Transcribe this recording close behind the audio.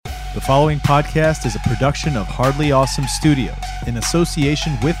The following podcast is a production of Hardly Awesome Studios in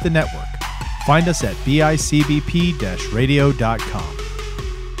association with the network. Find us at bicbp-radio.com.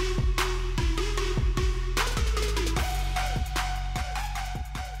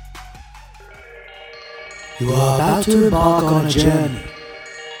 You are about to embark on a journey.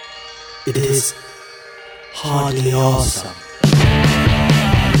 It is hardly awesome.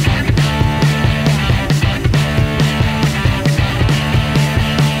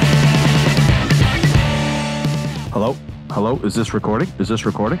 Hello, is this recording?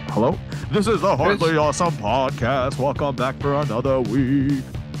 Hello? This is the Hardly Awesome Podcast. Welcome back for another week.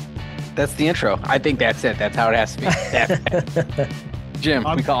 That's the intro. I think that's it. That's how it has to be. Jim,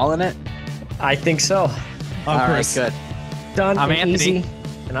 we calling it? I think so. All right, good. Done. I'm Anthony. Easy,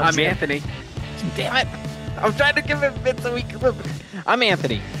 and I'm Jim. Anthony. Damn it. I'm trying to give it bits a week. I'm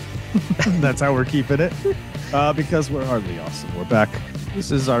Anthony. That's how we're keeping it. Because we're hardly awesome. We're back. This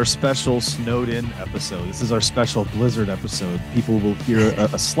is our special snowed-in episode. This is our special blizzard episode. People will hear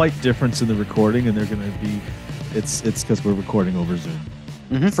a slight difference in the recording, and they're going to be... It's because we're recording over Zoom.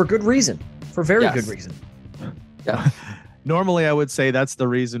 Mm-hmm. For good reason. For very good reason. Yeah. Normally, I would say that's the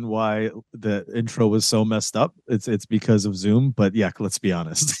reason why the intro was so messed up. It's because of Zoom. But yeah, let's be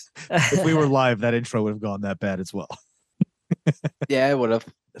honest. If we were live, that intro would have gone that bad as well. Yeah, it would have.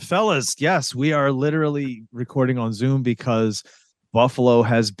 Fellas, yes, we are literally recording on Zoom because Buffalo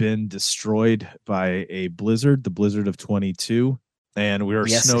has been destroyed by a blizzard, the blizzard of 22, and we are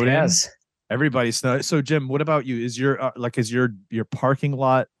snowed in. Everybody's snowed. So, Jim, what about you? Is your parking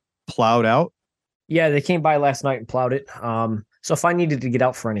lot plowed out? Yeah, they came by last night and plowed it. So if I needed to get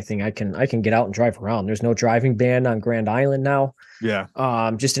out for anything, I can get out and drive around. There's no driving ban on Grand Island now. Yeah.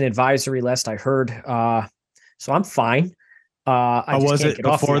 Just an advisory last I heard. So I'm fine. How was it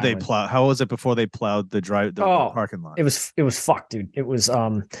before they plowed the parking lot? It was fucked, dude. It was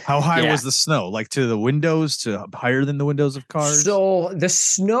how high was the snow? Like to the windows, to higher than the windows of cars? So the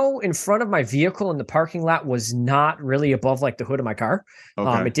snow in front of my vehicle in the parking lot was not really above like the hood of my car.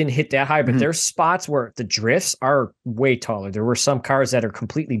 Okay. It didn't hit that high, but there's spots where the drifts are way taller. There were some cars that are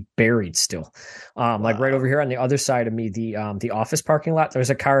completely buried still. Like right over here on the other side of me, the office parking lot, there was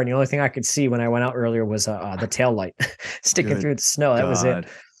a car, and the only thing I could see when I went out earlier was the tail light sticking through the snow. That was it.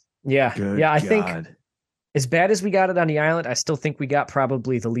 Yeah. I think as bad as we got it on the island, I still think we got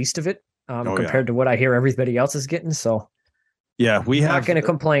probably the least of it compared to what I hear everybody else is getting. So yeah, I'm not going to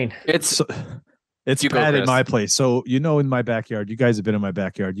complain. It's bad in my place. So, in my backyard, you guys have been in my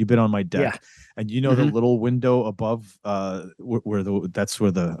backyard. You've been on my deck, and the little window above where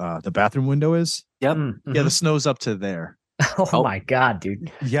the bathroom window is. Yep. Yeah, the snow's up to there. Oh my God,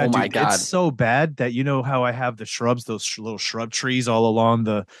 dude. Yeah, my God. It's so bad that how I have the shrubs, those little shrub trees all along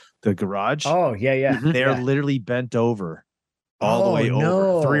the garage. Oh, yeah. They're literally bent over all the way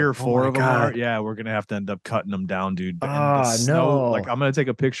over. 3 or 4 of them are. Yeah, we're going to have to end up cutting them down, dude. No. Like, I'm going to take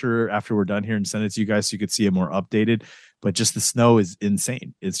a picture after we're done here and send it to you guys so you could see it more updated. But just the snow is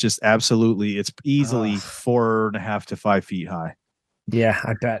insane. It's just absolutely, it's easily 4.5 to 5 feet high. Yeah,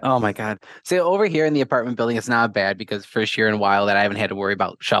 I bet. Oh my God. So over here in the apartment building, it's not bad because first year in a while that I haven't had to worry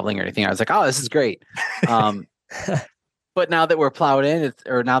about shoveling or anything. I was like, oh, this is great. But now that we're plowed in,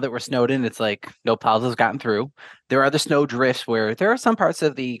 now that we're snowed in, it's like no plows has gotten through. There are the snow drifts where there are some parts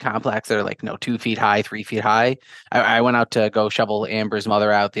of the complex that are like 2 feet high, 3 feet high. I went out to go shovel Amber's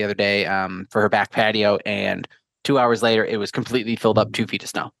mother out the other day for her back patio, and 2 hours later, it was completely filled up 2 feet of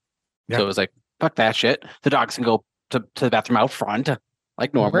snow. Yep. So it was like, fuck that shit. The dogs can go to the bathroom out front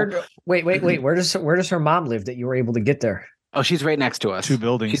like normal. Wait. Where does her mom live that you were able to get there? Oh, she's right next to us. 2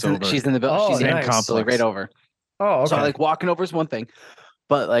 buildings over. She's in the building. She's in the complex right over. Oh, okay. So like walking over is one thing,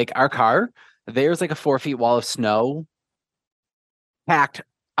 but like our car, there's like a 4 feet wall of snow packed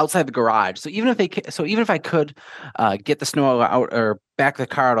outside the garage. So even if I could get the snow out or back the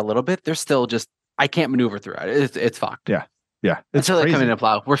car out a little bit, there's still just I can't maneuver through it. It's fucked. Yeah. Until they come in and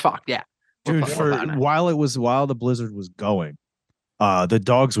plow, we're fucked. Yeah, dude. While the blizzard was going, the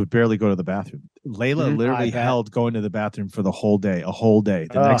dogs would barely go to the bathroom. Layla literally held going to the bathroom for a whole day.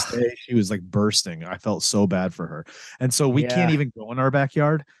 The next day, she was like bursting. I felt so bad for her. And so we can't even go in our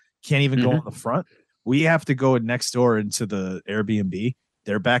backyard, can't even go in the front. We have to go next door into the Airbnb,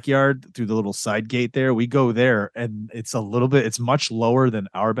 their backyard, through the little side gate there. We go there, and it's much lower than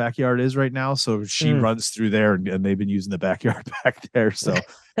our backyard is right now. So she runs through there, and they've been using the backyard back there. So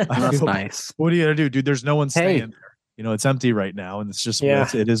that's nice. What are you going to do, dude? There's no one staying there. It's empty right now, and it's just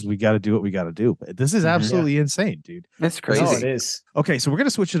it is. We got to do what we got to do. But this is absolutely insane, dude. That's crazy. Oh, it is. Okay, so we're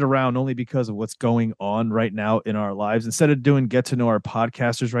gonna switch it around only because of what's going on right now in our lives. Instead of doing get to know our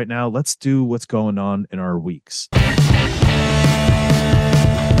podcasters right now, let's do what's going on in our weeks.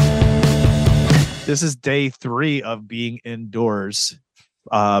 This is day 3 of being indoors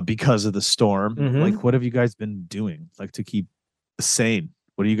because of the storm. Like, what have you guys been doing, like, to keep sane?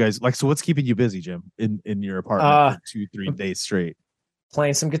 What do you guys like? So what's keeping you busy, Jim, in your apartment for 2-3 days straight?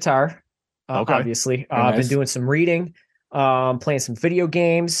 Playing some guitar, obviously. I've been doing some reading, playing some video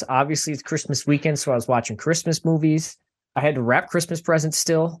games. Obviously, it's Christmas weekend, so I was watching Christmas movies. I had to wrap Christmas presents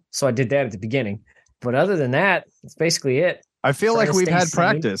still, so I did that at the beginning. But other than that, that's basically it. I feel like we've had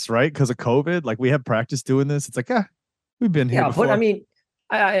practice, right? Because of COVID. Like, we have practice doing this. It's like, we've been here before. But I mean,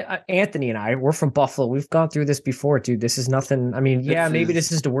 Anthony and I, we're from Buffalo. We've gone through this before, dude. This is nothing. I mean, maybe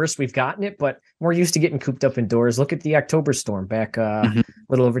this is the worst we've gotten it, but we're used to getting cooped up indoors. Look at the October storm back a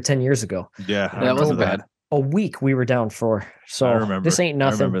little over 10 years ago. Yeah, that wasn't bad. A week we were down for. So I remember. This ain't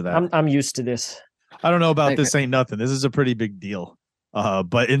nothing. I remember that. I'm used to this. I don't know about this ain't nothing. This is a pretty big deal.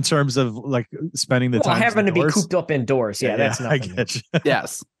 But in terms of like spending the time having indoors, to be cooped up indoors, that's nothing. I get you.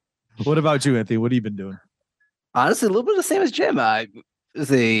 Yes. What about you, Anthony? What have you been doing? Honestly, a little bit the same as Jim.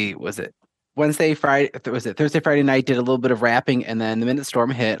 Was it Wednesday, Friday? Was it Thursday, Friday night? Did a little bit of rapping, and then the minute the storm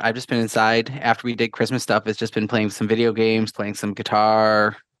hit, I've just been inside. After we did Christmas stuff, it's just been playing some video games, playing some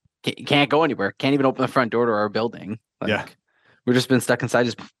guitar. Can't go anywhere. Can't even open the front door to our building. We've just been stuck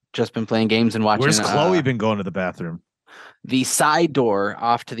inside. Just been playing games and watching. Where's Chloe been going to the bathroom? The side door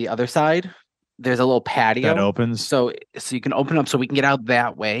off to the other side. There's a little patio that opens, so you can open up so we can get out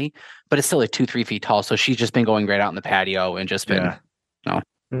that way. But it's still like 2-3 feet tall, so she's just been going right out in the patio and just been.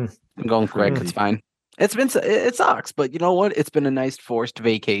 I'm going quick. It's fine. It sucks, but you know what? It's been a nice forced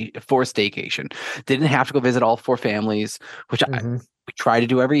staycation. Didn't have to go visit all 4 families, which we try to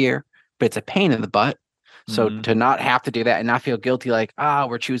do every year, but it's a pain in the butt. So to not have to do that and not feel guilty, like,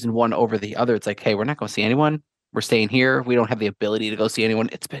 we're choosing one over the other. It's like, hey, we're not going to see anyone. We're staying here. We don't have the ability to go see anyone.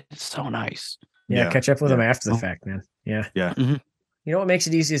 It's been so nice. Yeah, catch up with them after the fact, man. Yeah. You know what makes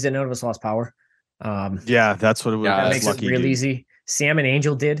it easy is that none of us lost power. That's what it was. That makes it real easy. Sam and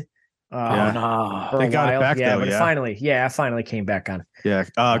Angel did. They got it back though. But it finally came back on. Yeah.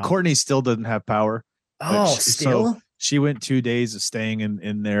 Courtney still doesn't have power. Still? So she went 2 days of staying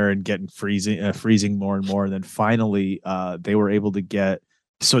in there and getting freezing more and more. And then finally, they were able to get.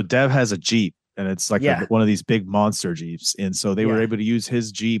 So Dev has a Jeep, and it's like one of these big monster Jeeps, and so they were able to use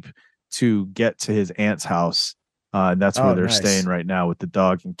his Jeep to get to his aunt's house. And that's where they're staying right now with the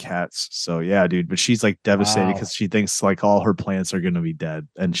dog and cats. So yeah, dude. But she's like devastated because she thinks like all her plants are going to be dead,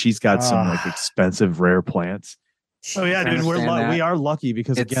 and she's got some like expensive rare plants. Oh yeah, dude. We are lucky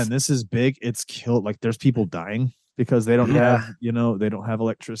because again, this is big. It's killed. Like there's people dying because they don't have they don't have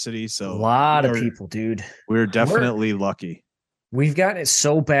electricity. So a lot of people, dude. We're definitely lucky. We've gotten it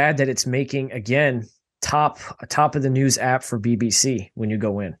so bad that it's making again top of the news app for BBC when you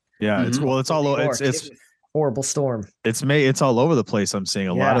go in. Yeah, it's all it's horrible storm. It's all over the place. I'm seeing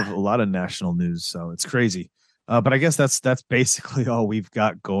a lot of national news, so it's crazy. But I guess that's basically all we've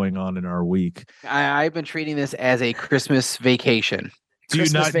got going on in our week. I've been treating this as a Christmas vacation. Do you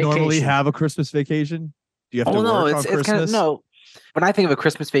not normally have a Christmas vacation? Do you have to work on Christmas? Kind of, when I think of a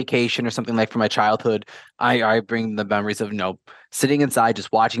Christmas vacation or something like from my childhood, I bring the memories of sitting inside,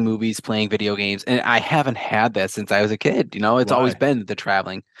 just watching movies, playing video games. And I haven't had that since I was a kid. It's always been the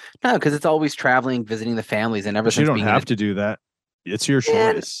traveling. No, because it's always traveling, visiting the families and everything. You don't have to do that. It's your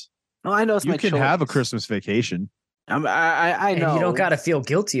choice. No, I know it's my choice. You can have a Christmas vacation. I know. And you don't got to feel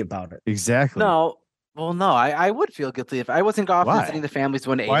guilty about it. Exactly. No. Well, no, I would feel guilty if I wasn't off visiting the families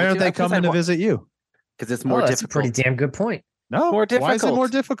when Why aren't they coming to visit you? Because it's more difficult. That's a pretty damn good point. No, more difficult. Why is it more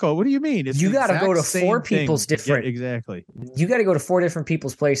difficult? What do you mean? You got to go to 4 people's different. Yeah, exactly. You got to go to 4 different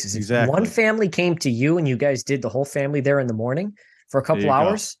people's places. Exactly. If one family came to you and you guys did the whole family there in the morning for a couple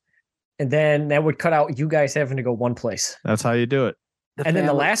hours, and then that would cut out you guys having to go one place. That's how you do it. Then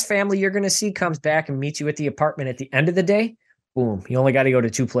the last family you're going to see comes back and meets you at the apartment at the end of the day. Boom! You only got to go to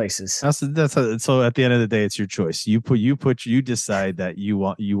 2 places. So at the end of the day, it's your choice. You decide that you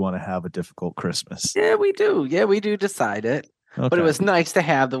want to have a difficult Christmas. Yeah, we do. Yeah, we do decide it. Okay. But it was nice to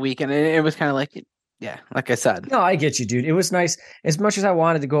have the weekend. And it was kind of like, like I said. No, I get you, dude. It was nice. As much as I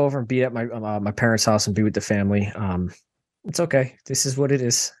wanted to go over and be at my parents' house and be with the family, it's okay. This is what it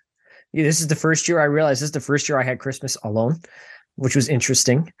is. Yeah, this is the first year I had Christmas alone, which was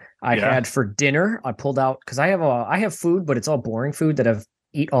interesting. I had for dinner, I pulled out because I have food, but it's all boring food that I've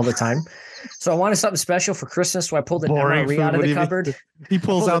eat all the time. So I wanted something special for Christmas. So I pulled an MRE out of the cupboard. He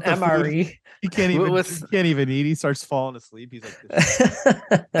pulls out the MRE. Food. He can't even eat. He starts falling asleep. He's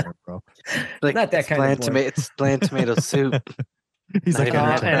like, bro. Like not that kind of it's bland tomato soup. He's like, and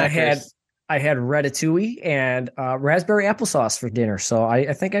I had ratatouille and raspberry applesauce for dinner. So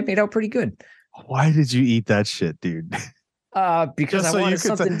I think I made out pretty good. Why did you eat that shit, dude? Because Just I so wanted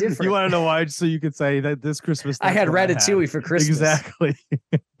something different. You want to know why? So you could say that this Christmas I had that's what ratatouille for Christmas. Exactly.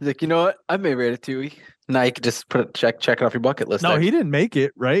 He's like, you know what? I made ratatouille. Now you can just put a check it off your bucket list. No, he didn't make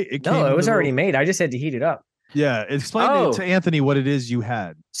it, right? It was already made. I just had to heat it up. Yeah, explain to Anthony what it is you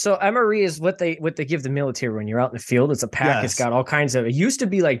had. So MRE is what they give the military when you're out in the field. It's a pack. Yes. It's got all kinds of. It used to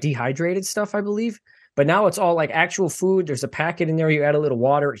be like dehydrated stuff, I believe, but now it's all like actual food. There's a packet in there. You add a little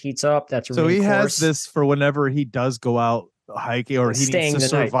water, it heats up. That's a so he course. has this for whenever he does go out hiking or he needs to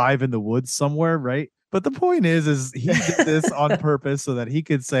survive in the woods somewhere, right? But the point is he did this on purpose so that he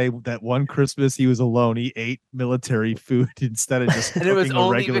could say that one Christmas he was alone. He ate military food instead of just and it was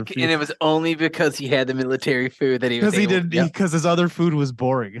only regular food. And it was only because he had the military food that he was because his other food was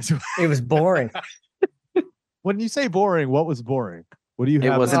boring. It was boring. When you say boring, what was boring? What do you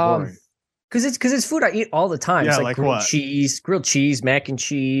have? It wasn't boring. Because it's food I eat all the time. Yeah, it's like grilled cheese, mac and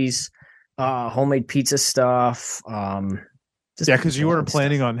cheese, homemade pizza stuff. Yeah, because you weren't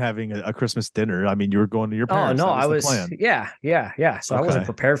planning on having a Christmas dinner. I mean, you were going to your parents. Oh no, I was. Yeah. So I wasn't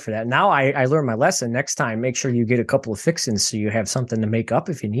prepared for that. Now I learned my lesson. Next time, make sure you get a couple of fixins so you have something to make up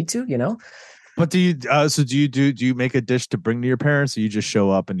if you need to. You know. But do you make a dish to bring to your parents, or you just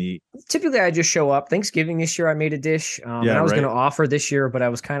show up and eat? Typically, I just show up. Thanksgiving this year, I made a dish. I was going to offer this year, but I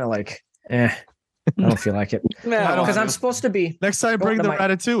was kind of like, I don't feel like it. Because I'm supposed to be. Next time, bring the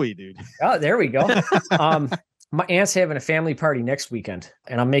ratatouille, dude. Oh, there we go. My aunt's having a family party next weekend,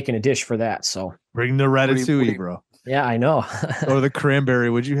 and I'm making a dish for that. So bring the ratatouille, bro. Yeah, I know. Or the cranberry.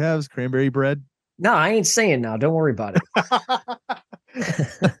 Would you have cranberry bread? No, I ain't saying now. Don't worry about it.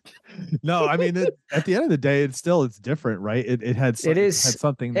 No, I mean, at the end of the day, it's different, right? It had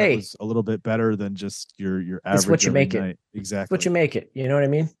something that was a little bit better than just your average. It's what you make night. it. Exactly. It's what you make it. You know what I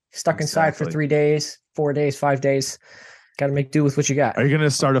mean? Stuck inside for 3 days, 4 days, 5 days. Got to make do with what you got. Are you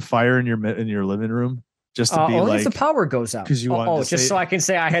gonna start a fire in your living room? Just to be only if the power goes out. Because you want just so I can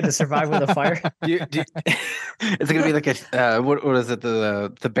say I had to survive with a fire. Is it gonna be like a what is it,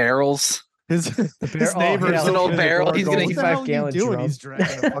 the barrels? His neighbor's an old barrel. He's gonna 5-gallon drum. He's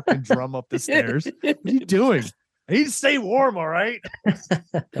dragging a fucking drum up the stairs. What are you doing? I need to stay warm, all right?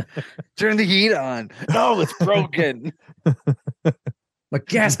 Turn the heat on. No, it's broken. My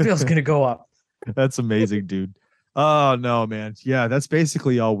gas bill's gonna go up. That's amazing, dude. Oh no, man. Yeah, that's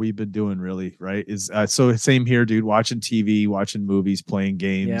basically all we've been doing, really, right? So same here, dude. Watching TV, watching movies, playing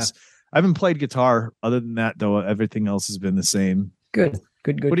games. Yeah. I haven't played guitar. Other than that, though, everything else has been the same. Good.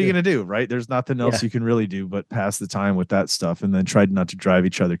 What are you gonna do, right? There's nothing else you can really do but pass the time with that stuff, and then try not to drive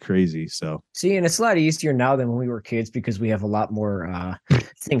each other crazy. So see, and it's a lot easier now than when we were kids because we have a lot more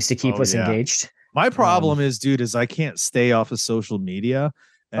things to keep us engaged. My problem is I can't stay off of social media.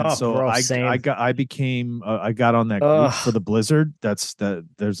 And I got on that group for the Blizzard. There's a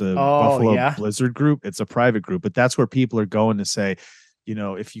Buffalo Blizzard group. It's a private group, but that's where people are going to say, you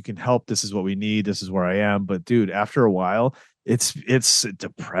know, if you can help, this is what we need. This is where I am. But dude, after a while, it's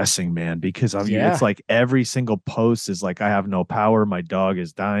depressing, man, because it's like every single post is like, I have no power. My dog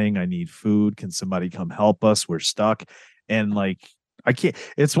is dying. I need food. Can somebody come help us? We're stuck. And like, I can't,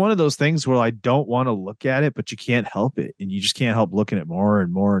 it's one of those things where I don't want to look at it, but you can't help it. And you just can't help looking at more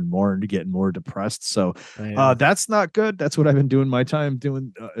and more and more and getting more depressed. So that's not good. That's what I've been doing my time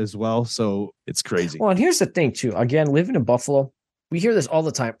doing as well. So it's crazy. Well, and here's the thing too, again, living in Buffalo, we hear this all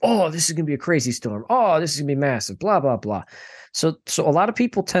the time. Oh, this is going to be a crazy storm. Oh, this is going to be massive, blah, blah, blah. So a lot of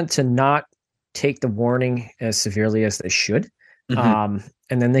people tend to not take the warning as severely as they should. Mm-hmm.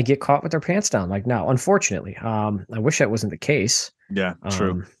 And then they get caught with their pants down. Like now, unfortunately, I wish that wasn't the case. Yeah,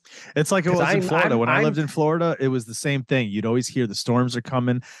 true. It's like it was in Florida. When I lived in Florida, it was the same thing. You'd always hear the storms are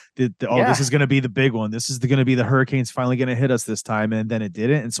coming. This is going to be the big one. This is going to be the hurricane's finally going to hit us this time. And then it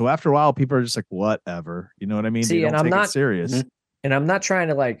didn't. And so after a while, people are just like, whatever. You know what I mean? See, they don't take it serious. Mm-hmm. And I'm not trying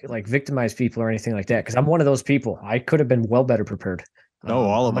to like victimize people or anything like that, because I'm one of those people. I could have been well better prepared. No,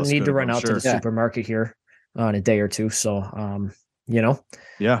 all of us need to run out to the supermarket here in a day or two. So,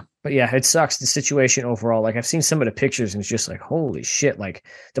 Yeah. But yeah, it sucks, the situation overall. Like I've seen some of the pictures and it's just like, holy shit. Like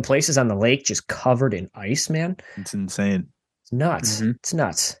the places on the lake just covered in ice, man. It's insane. It's nuts. Mm-hmm. It's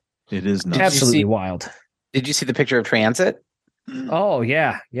nuts. It is nuts. Absolutely wild. Did you see the picture of transit? Oh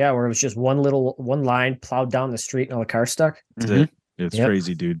yeah. Yeah. Where it was just one line plowed down the street and all the cars stuck. Mm-hmm. It's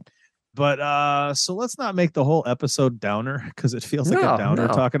crazy, dude. But so let's not make the whole episode downer, because it feels like a downer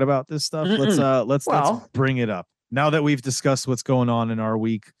talking about this stuff. Mm-mm. Let's bring it up. Now that we've discussed what's going on in our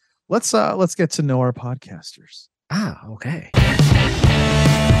week, let's get to know our podcasters. Okay.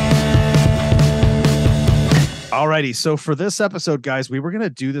 Alrighty. So for this episode, guys, we were gonna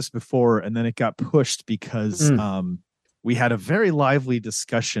do this before, and then it got pushed because we had a very lively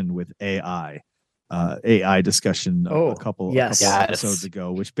discussion with AI AI discussion a couple episodes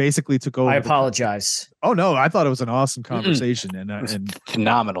ago, which basically took over. I apologize. Oh no, I thought it was an awesome conversation and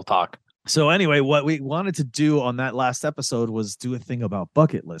phenomenal talk. So anyway, what we wanted to do on that last episode was do a thing about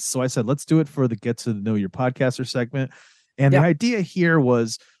bucket lists. So I said, let's do it for the Get to Know Your Podcaster segment. And the idea here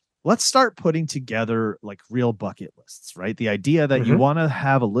was, let's start putting together like real bucket lists, right? The idea that you want to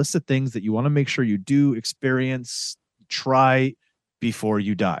have a list of things that you want to make sure you do, experience, try before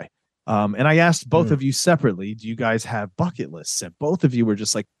you die. And I asked both of you separately, do you guys have bucket lists? And both of you were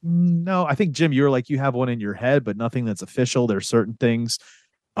just like, no. I think, Jim, you were like, you have one in your head, but nothing that's official. There's certain things.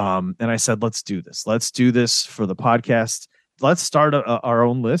 And I said, let's do this. Let's do this for the podcast. Let's start our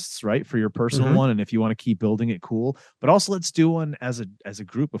own lists, right? For your personal one. And if you want to keep building it, cool. But also let's do one as a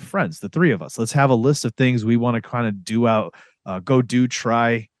group of friends, the three of us. Let's have a list of things we want to kind of do out, go do,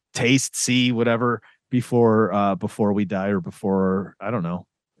 try, taste, see, whatever before we die, or before, I don't know,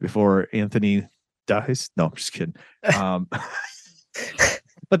 before Anthony dies. No, I'm just kidding. But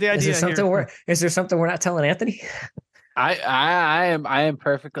the idea is there something we're not telling Anthony? I am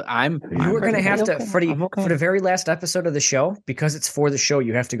perfectly. You were going to have to for the very last episode of the show, because it's for the show.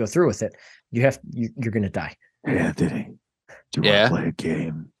 You have to go through with it. You're going to die. Anthony, do you want to play a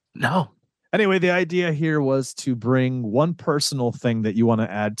game? No. Anyway, the idea here was to bring one personal thing that you want to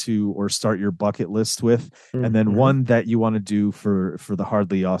add to or start your bucket list with, and then one that you want to do for the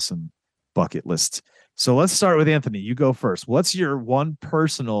Hardly Awesome bucket list. So let's start with Anthony. You go first. What's your one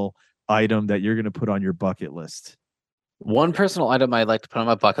personal item that you're going to put on your bucket list? One personal item I'd like to put on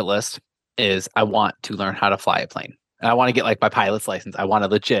my bucket list is I want to learn how to fly a plane. And I want to get like my pilot's license. I want to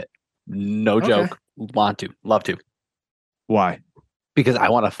legit, no joke, love to. Why? Because I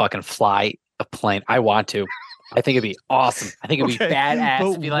want to fucking fly a plane. I want to. I think it'd be awesome. I think it'd be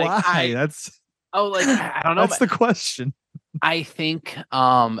badass to be like, I don't know. That's the question. I think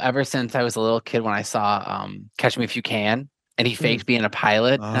ever since I was a little kid, when I saw Catch Me If You Can, and he faked being a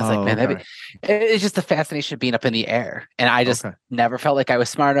pilot, and I was like, man, it's just the fascination of being up in the air. And I just never felt like I was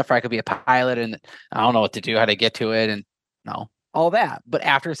smart enough, or I could be a pilot, and I don't know what to do, how to get to it, and all that. But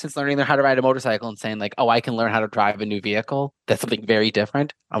since learning how to ride a motorcycle and saying like, oh, I can learn how to drive a new vehicle, that's something very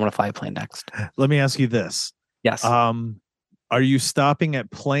different. I want to fly a plane next. Let me ask you this. Yes. Are you stopping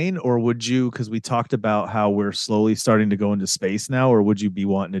at plane, or would you, because we talked about how we're slowly starting to go into space now, or would you be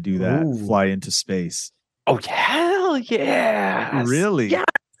wanting to do that, fly into space? Oh, hell yeah. Really? Yeah.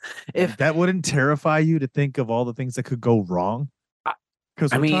 If that wouldn't terrify you to think of all the things that could go wrong?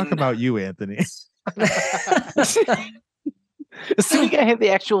 Because we're talking about you, Anthony. Assuming I have the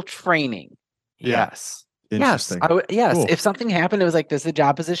actual training. Yeah. Yes. Interesting. Yes. Cool. If something happened, it was like, this is a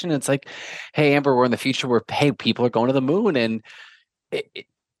job position. It's like, hey, Amber, we're in the future where, hey, people are going to the moon. And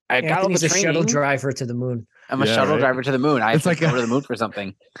I got all the training. A shuttle driver to the moon. I'm a shuttle driver to the moon. I have to go to the moon for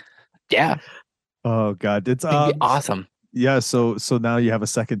something. Yeah. Oh, God. It's awesome. Yeah. So now you have a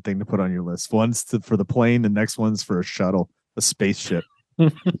second thing to put on your list. One's for the plane. The next one's for a shuttle, a spaceship.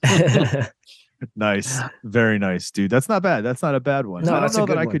 Nice. Very nice, dude. That's not bad. That's not a bad one. No, I don't know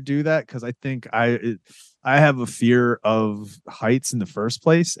that I could do that, because I think I have a fear of heights in the first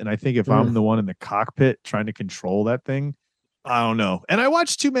place. And I think if I'm the one in the cockpit trying to control that thing, I don't know. And I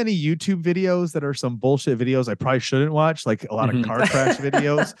watch too many YouTube videos that are some bullshit videos I probably shouldn't watch, like a lot of car crash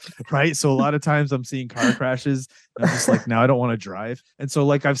videos, right? So a lot of times I'm seeing car crashes, and I'm just like, now I don't want to drive. And so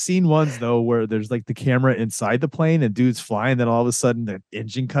like I've seen ones though where there's like the camera inside the plane and dude's flying, then all of a sudden the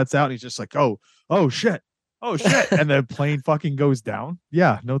engine cuts out and he's just like, oh shit. And the plane fucking goes down.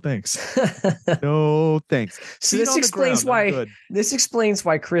 Yeah, no thanks. No thanks. So this explains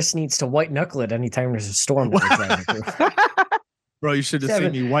why Chris needs to white knuckle it anytime there's a storm that we're driving through. Bro, you should have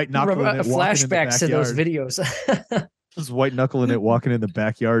seen me white knuckling it. Flashbacks to those videos. Just white knuckling it, walking in the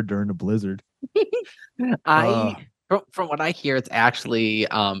backyard during a blizzard. From what I hear, it's actually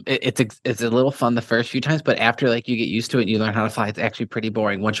it's a little fun the first few times, but after like you get used to it and you learn how to fly, it's actually pretty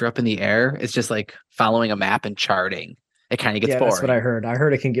boring. Once you're up in the air, it's just like following a map and charting. It kind of gets boring. That's what I heard. I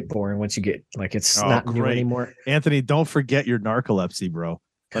heard it can get boring once you get like it's not new anymore. Anthony, don't forget your narcolepsy, bro.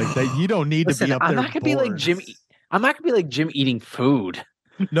 Like that, you don't need to be up there. I'm not gonna be like Jim. I'm not gonna be like Jim eating food.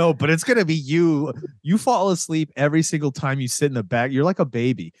 No, but it's gonna be you. You fall asleep every single time you sit in the back. You're like a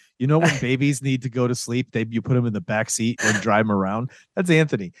baby. You know when babies need to go to sleep, you put them in the back seat and drive them around. That's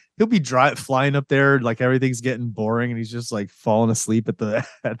Anthony. He'll be flying up there like everything's getting boring, and he's just like falling asleep at the.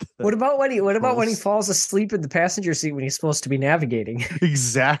 What about when he falls asleep in the passenger seat when he's supposed to be navigating?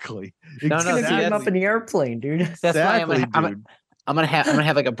 Exactly. It's gonna keep him up in the airplane, dude. That's why I'm gonna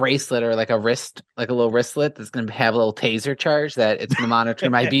have like a bracelet or like a little wristlet that's gonna have a little taser charge that it's gonna monitor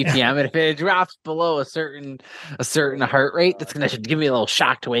my BPM, and if it drops below a certain heart rate, that's gonna give me a little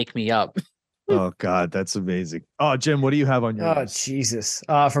shock to wake me up. Oh God, that's amazing. Oh, Jim, what do you have on your list? Jesus.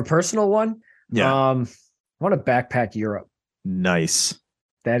 For personal one, Yeah. I want to backpack Europe. Nice.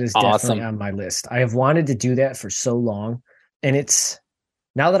 That is Awesome. definitely on my list. I have wanted to do that for so long. And it's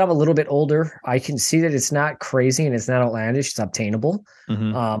now that I'm a little bit older, I can see that it's not crazy and it's not outlandish. It's obtainable.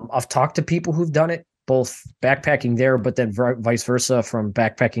 I've talked to people who've done it, both backpacking there, but then vice versa from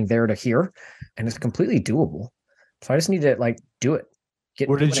backpacking there to here. And it's completely doable. So I just need to like do it. Get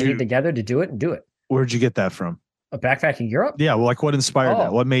what I need together to do it and do it. Where'd you get that from? A backpacking Europe? Yeah. Well, like what inspired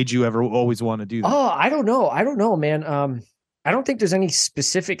that? What made you ever always want to do that? Oh, I don't know, man. I don't think there's any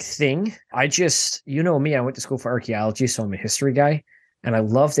specific thing. I just, you know me, I went to school for archaeology, so I'm a history guy. And I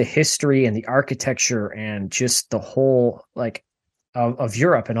love the history and the architecture and just the whole like of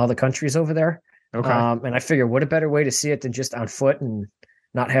Europe and all the countries over there. Okay. And I figure what a better way to see it than just on foot and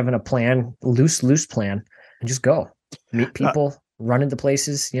not having a plan, loose plan, and just go meet people, run into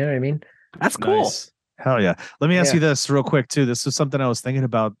places. You know what I mean? That's cool. Nice. Hell yeah. Let me ask you this real quick too. This is something I was thinking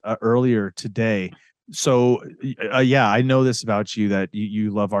about earlier today. So yeah, I know this about you, that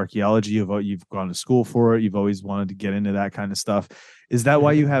you love archaeology. You've gone to school for it. You've always wanted to get into that kind of stuff. Is that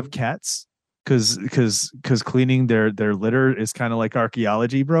why you have cats? Because cleaning their litter is kind of like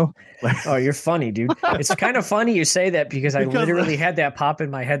archaeology, bro. Like, oh, you're funny, dude. It's kind of funny you say that because I literally had that pop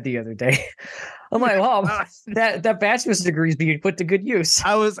in my head the other day. I'm like, well, that bachelor's degree is being put to good use.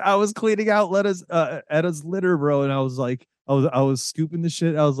 I was cleaning out Etta's litter, bro, and I was like, I was scooping the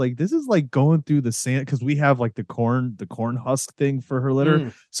shit. I was like, this is like going through the sand, because we have like the corn husk thing for her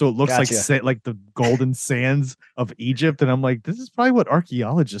litter, so it looks like the golden sands of Egypt. And I'm like, this is probably what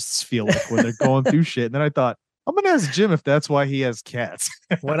archaeologists feel like when they're going through shit. And then I thought, I'm gonna ask Jim if that's why he has cats.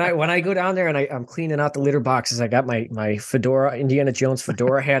 when I go down there and I'm cleaning out the litter boxes, I got my fedora, Indiana Jones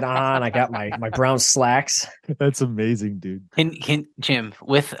fedora hat on. I got my brown slacks. That's amazing, dude. Can Jim,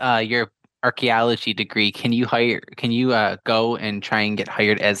 with your archaeology degree, can you go and try and get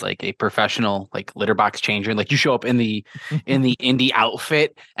hired as like a professional like litter box changer? Like you show up in the indie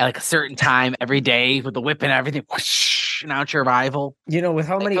outfit at like a certain time every day with the whip and everything, whoosh, announce your arrival. You know, with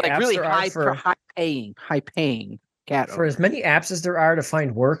how many apps really there are for high paying cat for as many apps as there are to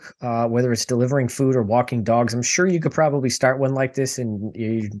find work, whether it's delivering food or walking dogs, I'm sure you could probably start one like this and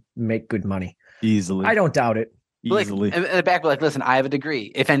you make good money easily. I don't doubt it. Easily. Like, in the back, like, listen, I have a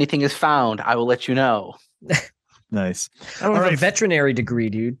degree. If anything is found, I will let you know. Nice. I don't have a veterinary degree,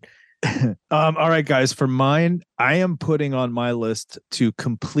 dude. All right, guys. For mine, I am putting on my list to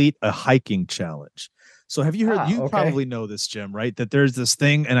complete a hiking challenge. So have you heard, probably know this, Jim, right? That there's this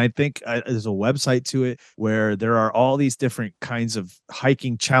thing, and I think there's a website to it where there are all these different kinds of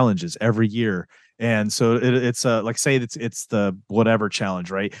hiking challenges every year. And so it's like, say it's the whatever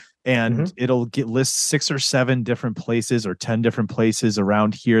challenge, right? And it'll list 6 or 7 different places or 10 different places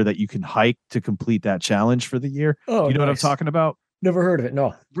around here that you can hike to complete that challenge for the year. Oh, you know what I'm talking about? Never heard of it.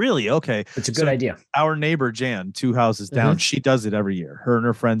 No. Really? Okay. It's a good idea. Our neighbor, Jan, 2 houses down, she does it every year. Her and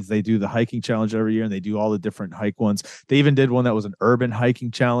her friends, they do the hiking challenge every year, and they do all the different hike ones. They even did one that was an urban hiking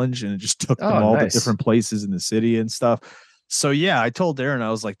challenge, and it just took them all the different places in the city and stuff. So yeah, I told Darren,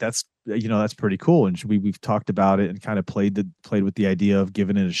 I was like, that's pretty cool. And we've talked about it and kind of played with the idea of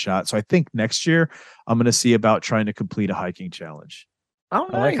giving it a shot. So I think next year I'm going to see about trying to complete a hiking challenge. Oh,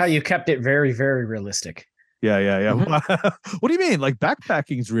 nice. I like how you kept it very, very realistic. Yeah. What do you mean? Like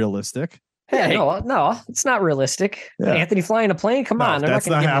backpacking's realistic? Hey, no, it's not realistic. Yeah. Anthony flying a plane? Come on, that's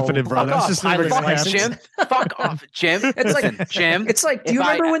not happening, bro. That's just Jim. Fuck off, Jim. It's like Jim. It's like, do you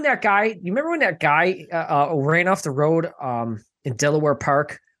remember when that guy? Ran off the road in Delaware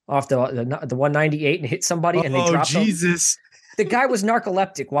Park off the 198 and hit somebody and they dropped him? Jesus. The guy was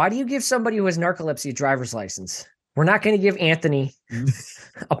narcoleptic. Why do you give somebody who has narcolepsy a driver's license? We're not going to give Anthony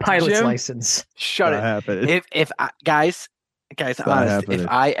a pilot's license. Shut it. If guys, honest, if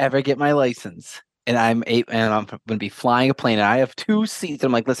I ever get my license and I'm going to be flying a plane and I have 2 seats, and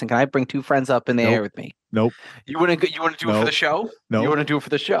I'm like, listen, can I bring 2 friends up in the air with me? Nope. You want to do it for the show? No. You want to do it for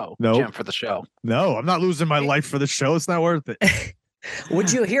the show? No. Jim, for the show. No, I'm not losing my life for the show. It's not worth it.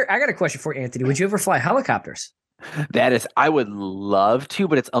 Would you I got a question for you, Anthony. Would you ever fly helicopters? I would love to,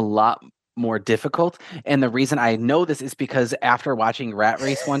 but it's a lot more difficult. And the reason I know this is because after watching While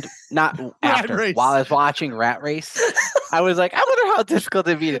I was watching Rat Race, I was like, I wonder how difficult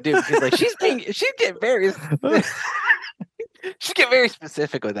it'd be to do, because like she's getting very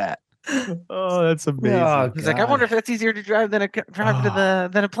specific with that. Oh, that's amazing. Oh, he's like, I wonder if that's easier to drive than a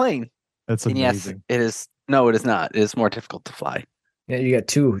plane. That's amazing. And yes, it is. No, it is not. It is more difficult to fly. Yeah, you got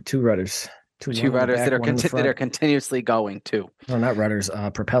two rudders. Two rudders that are continuously going too. No, not rudders,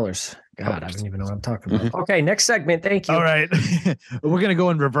 propellers. God, I don't even know what I'm talking about. Okay, next segment. Thank you. All right. We're going to go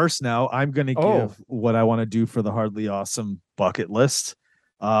in reverse now. I'm going to give what I want to do for the Hardly Awesome bucket list.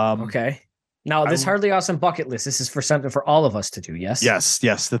 Okay. Now, this Hardly Awesome bucket list, this is for something for all of us to do, yes?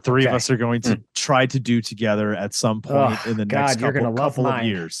 Yes. The three of us are going to try to do together at some point in the next couple of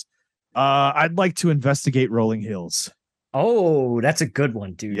years. I'd like to investigate rolling hills. Oh, that's a good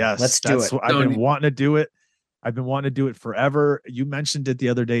one, dude. Yes, let's do it. I've been wanting to do it. I've been wanting to do it forever. You mentioned it the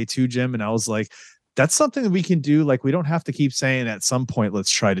other day too, Jim, and I was like, that's something that we can do. Like, we don't have to keep saying at some point, let's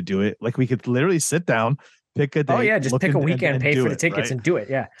try to do it. Like, we could literally sit down, pick a day. Oh yeah, just pick a weekend, pay for the tickets, and do it.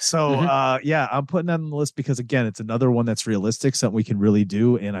 Yeah. So I'm putting that on the list because, again, it's another one that's realistic, something we can really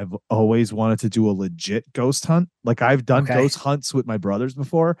do. And I've always wanted to do a legit ghost hunt. Like, I've done ghost hunts with my brothers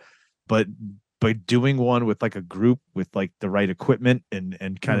before, but doing one with like a group with like the right equipment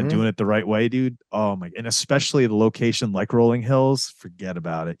and kind of doing it the right way, dude. Oh my, and especially the location like Rolling Hills, forget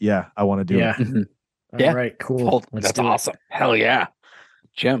about it. Yeah, I want to do it. All right, cool. That's awesome. Hell yeah.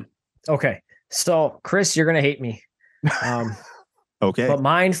 Jim. Okay. So Chris, you're gonna hate me. Okay. But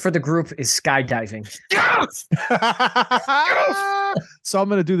mine for the group is skydiving. Yes! So I'm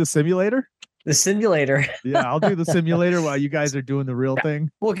gonna do the simulator. The simulator. Yeah, I'll do the simulator while you guys are doing the real thing.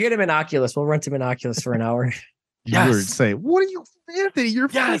 We'll get him an Oculus. We'll rent him an Oculus for an hour. You were saying, what are you, Anthony? You're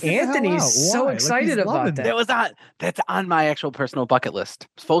Anthony's so excited about that. That's on my actual personal bucket list.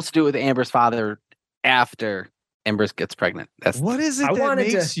 Supposed to do it with Amber's father after Amber gets pregnant. What is it that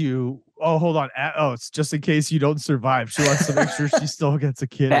makes you? Oh, hold on. Oh, it's just in case you don't survive. She wants to make sure she still gets a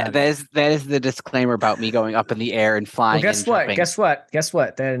kid. That is the disclaimer about me going up in the air and flying. Well, guess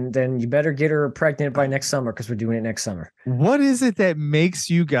what? Then you better get her pregnant by next summer because we're doing it next summer. What is it that makes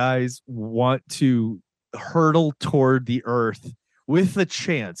you guys want to hurtle toward the earth with a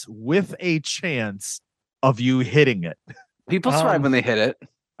chance of you hitting it? People survive when they hit it.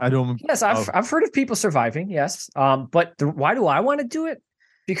 I don't. Yes, I've heard of people surviving. Yes, but why do I want to do it?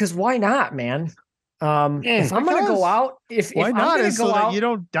 Because why not, man? If I'm going to go out, if I'm going to go out, that you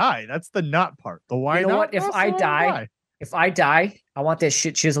don't die. That's the not part. The why you know not? What? If I die, I want that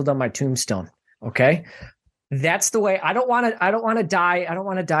shit chiseled on my tombstone. Okay, that's the way. I don't want to die. I don't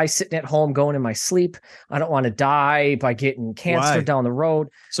want to die sitting at home going in my sleep. I don't want to die by getting cancer down the road.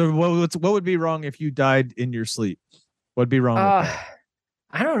 So what would be wrong if you died in your sleep? What'd be wrong with that?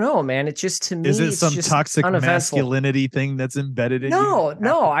 I don't know, man. It's just, to me, is it some toxic uneventful masculinity thing that's embedded in you?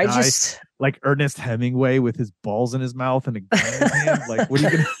 No. I just like Ernest Hemingway with his balls in his mouth and a gun in his hand. Like, what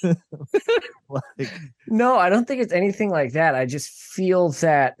are you gonna? No, I don't think it's anything like that. I just feel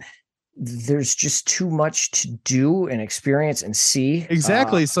that there's just too much to do and experience and see.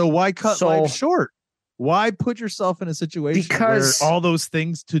 Exactly. So why cut life short? Why put yourself in a situation where all those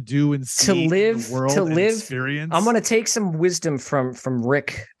things to do and see to live, in the world to live, experience? I'm going to take some wisdom from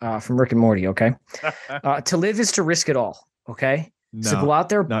Rick and Morty. Okay, to live is to risk it all. Okay, so go out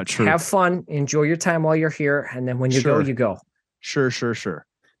there, have fun, enjoy your time while you're here, and then when you go, you go. Sure.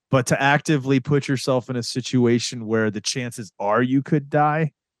 But to actively put yourself in a situation where the chances are you could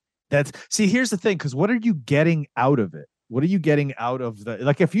die, here's the thing. Because what are you getting out of it? What are you getting out of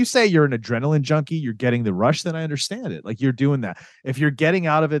like, if you say you're an adrenaline junkie, you're getting the rush, then I understand it. Like, you're doing that. If you're getting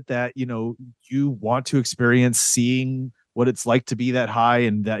out of it that, you want to experience seeing what it's like to be that high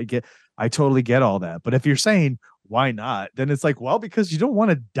and I totally get all that. But if you're saying, why not? Then it's like, well, because you don't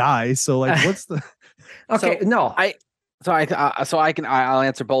want to die. So like, what's the, okay. I'll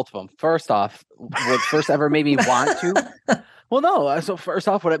answer both of them. First off, what first ever made me want to, well, no. So first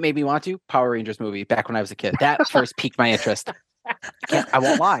off, what it made me want to, Power Rangers movie back when I was a kid. That first piqued my interest. I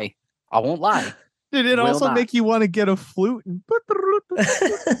won't lie. Did it also make you want to get a flute?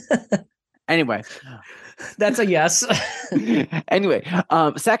 Anyway, that's a yes. Anyway,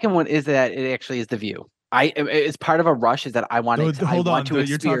 second one is that it actually is the view. It's part of a rush. Is that I want to. Hold on,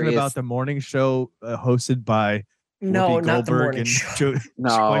 you're talking about the morning show hosted by Whoopi Goldberg, not the morning show.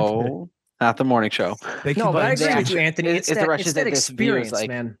 No. Not the morning show. No, but I agree with you, Anthony. It's that experience, like,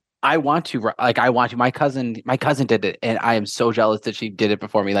 man. I want to. My cousin did it, and I am so jealous that she did it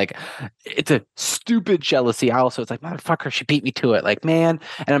before me. Like, it's a stupid jealousy. It's like, motherfucker, she beat me to it. Like, man,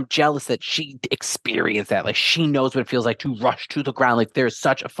 and I'm jealous that she experienced that. Like, she knows what it feels like to rush to the ground. Like, there's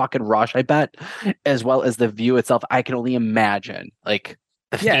such a fucking rush, I bet, as well as the view itself. I can only imagine, like,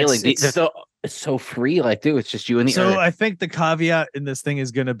 the feeling. It's so free, like, dude, it's just you and the earth. I think the caveat in this thing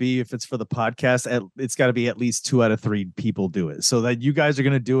is going to be, if it's for the podcast, it's got to be at least 2 out of 3 people do it, so that you guys are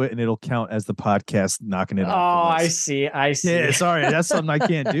going to do it and it'll count as the podcast knocking it off. Oh, the I list. see. Yeah, sorry, that's something I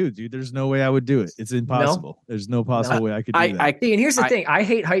can't do, dude. There's no way I would do it. It's impossible. No? There's no possible way I could do that. And here's the thing: I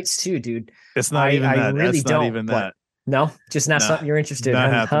hate heights too, dude. It's not even that. I really that's don't. Not even that. No, just not something you're interested not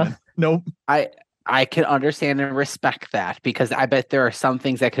in. Happening. Nope. I can understand and respect that, because I bet there are some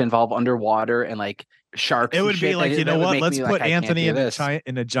things that could involve underwater and like sharks. It would be like, you know what? Let's put Anthony in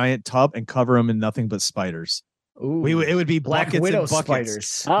a giant tub and cover him in nothing but spiders. Ooh, it would be Black buckets Widow and buckets.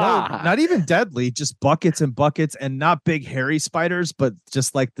 spiders. No, not even deadly, just buckets and buckets, and not big hairy spiders, but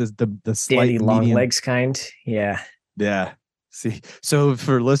just like the slight long medium. legs kind. Yeah. Yeah. See, so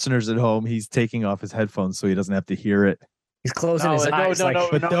for listeners at home, he's taking off his headphones so he doesn't have to hear it. He's closing his eyes.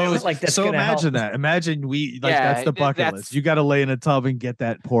 So imagine that. Imagine that's the bucket list. You got to lay in a tub and get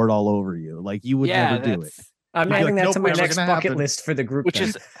that poured all over you. Like, you would never do it. I'm adding that to my next bucket list for the group. Which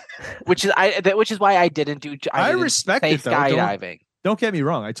is why I didn't do. I respect it though. Skydiving. Don't get me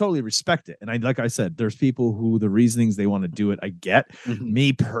wrong. I totally respect it. And like I said, there's people who the reasonings they want to do it, I get. Mm-hmm.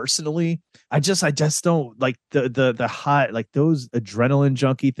 Me personally, I just don't like the high, like those adrenaline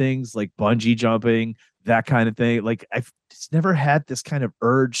junkie things, like bungee jumping, that kind of thing. Like, I've just never had this kind of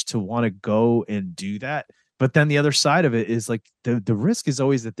urge to want to go and do that. But then the other side of it is like the risk is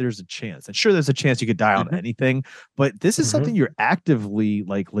always that there's a chance. And sure, there's a chance you could die on anything, but this is something you're actively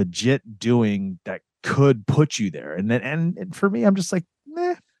like legit doing that could put you there. And for me, I'm just like,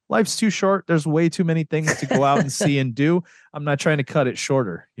 life's too short. There's way too many things to go out and see and do. I'm not trying to cut it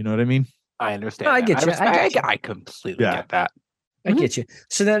shorter. You know what I mean? I understand. No, I get you. I completely get that. I get you.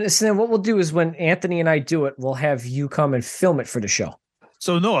 So then what we'll do is, when Anthony and I do it, we'll have you come and film it for the show.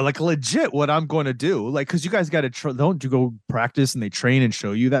 So no, like legit what I'm going to do, like, because you guys got to don't you go practice and they train and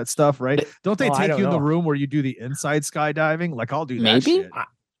show you that stuff, right? Don't they take you in the room where you do the inside skydiving? Like, I'll do that shit.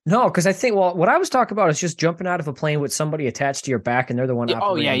 No, because I think, what I was talking about is just jumping out of a plane with somebody attached to your back and they're the one operating.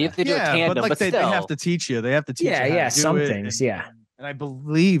 Oh yeah, you have to do a tandem, but they have to teach you. They have to teach you how to do some it. things, And I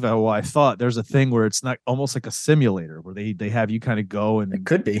believe, I thought there's a thing where it's not almost like a simulator where they have you kind of go, and it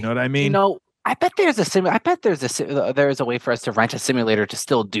could be. You know what I mean? You know, I bet there's a way for us to rent a simulator to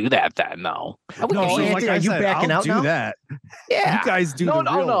still do that. Then though, are you backing out now? Do that. Yeah, you guys do.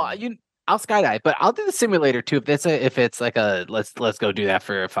 No. I'll skydive, but I'll do the simulator too. If it's like a let's go do that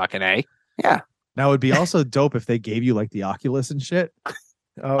for fucking A. Yeah. Now it'd be also dope if they gave you like the Oculus and shit.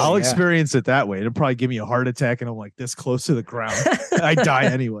 I'll experience it that way. It'll probably give me a heart attack, and I'm like this close to the ground. I die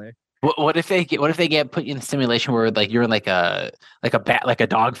anyway. What if they put you in a simulation where like you're in like a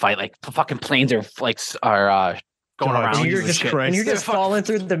dog fight, like fucking planes are going around, and you're just falling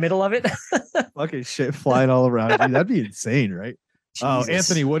through the middle of it. Fucking shit flying all around you. That'd be insane, right? Oh,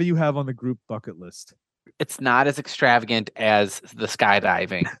 Anthony, what do you have on the group bucket list? It's not as extravagant as the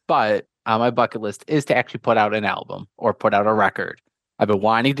skydiving, but on my bucket list is to actually put out an album or put out a record. I've been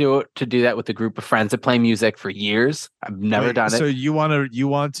wanting to do that with a group of friends that play music for years. I've never done it. So you want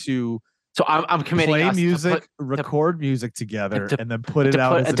to. So I'm committing. Play music, record music together, and then put it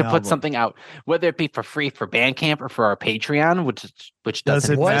out as an album. Put something out, whether it be for free for Bandcamp or for our Patreon, which does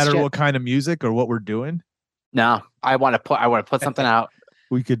it matter what kind of music or what we're doing? No, I want to put something out.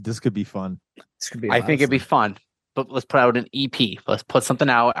 This could be fun. I think it'd be fun. But let's put out an EP. Let's put something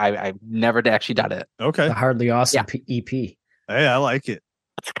out. I've never actually done it. Okay. The Hardly Awesome EP. Hey, I like it.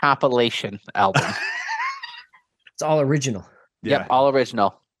 It's a compilation album. It's all original. Yep, all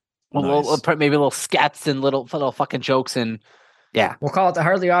original. Nice. We'll put maybe little skets and little fucking jokes, and yeah. We'll call it the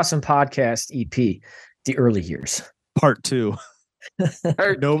Hardly Awesome Podcast EP, the early years. Part 2.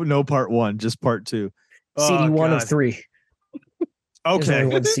 No part 1, just part 2. CD 1 of 3. Okay. There's only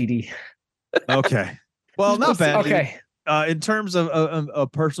one CD. Okay. Well, not bad. Okay. In terms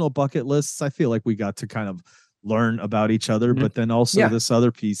of personal bucket lists, I feel like we got to kind of learn about each other, but then also this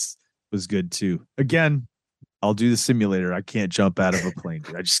other piece was good too. Again, I'll do the simulator. I can't jump out of a plane.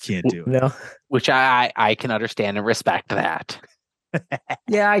 I just can't do it. No. Which I can understand and respect that.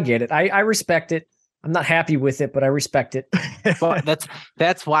 Yeah, I get it. I respect it. I'm not happy with it, but I respect it. But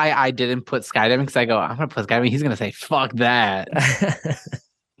that's why I didn't put skydiving, because I go, I'm gonna put skydiving. He's gonna say, fuck that.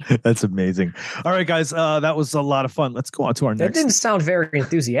 That's amazing. All right, guys. That was a lot of fun. Let's go on to our next. That didn't sound very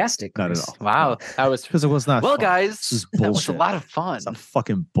enthusiastic. Not at all. Wow. That was because it was not. Well, fun. Guys, that was a lot of fun. It's a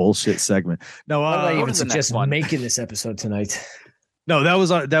fucking bullshit segment. No, I even suggest making this episode tonight. No, that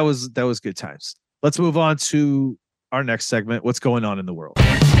was good times. Let's move on to our next segment. What's going on in the world?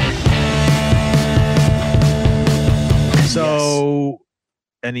 So,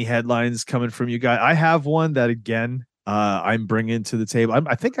 any headlines coming from you guys? I have one that, again, I'm bringing to the table.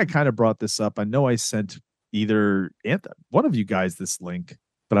 I think I kind of brought this up. I know I sent either one of you guys this link,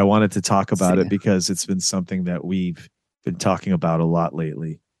 but I wanted to talk about it because it's been something that we've been talking about a lot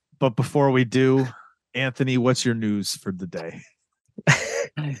lately. But before we do, Anthony, what's your news for the day?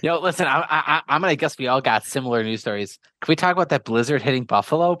 Listen, I'm gonna guess we all got similar news stories. Can we talk about that blizzard hitting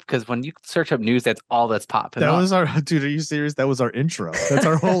Buffalo? Because when you search up news, that's all that's popping up. Was our dude. Are you serious? That was our intro. That's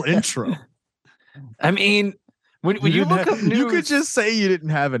our whole intro. I mean, when you look up news, you could just say you didn't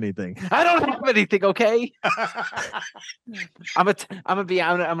have anything. I don't have anything. Okay, I'm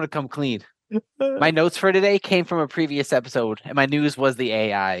gonna come clean. My notes for today came from a previous episode, and my news was the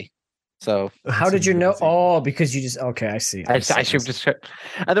AI. So how did you know? Oh, because you just I see. I should just. And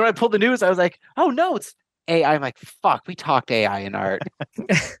then when I pulled the news, I was like, oh no, it's AI. I'm like, fuck, we talked AI in art.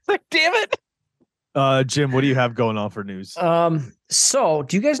 Like, damn it. Jim, what do you have going on for news? So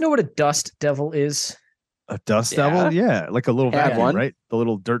do you guys know what a dust devil is? A dust devil? Yeah, like a little vacuum, right? The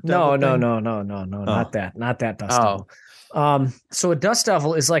little dirt devil. No, not that dust devil. So a dust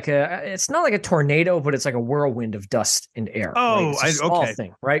devil is it's not like a tornado, but it's like a whirlwind of dust and air. Oh, right? Small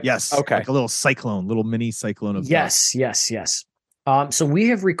thing, right? Yes. Okay. Like a little cyclone, little mini cyclone of dust. Yes. So we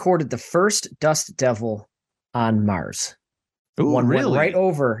have recorded the first dust devil on Mars. Ooh, really? Right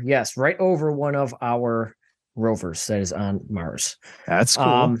over one of our rovers that is on Mars. That's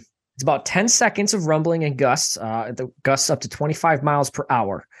cool. It's about 10 seconds of rumbling and gusts. The gusts up to 25 miles per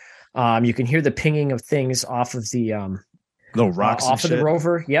hour. You can hear the pinging of things off of the little rocks off of the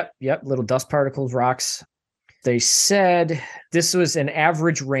rover. Yep. Little dust particles, rocks. They said this was an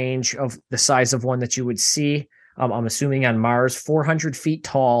average range of the size of one that you would see. I'm assuming on Mars, 400 feet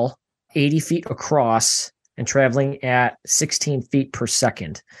tall, 80 feet across, and traveling at 16 feet per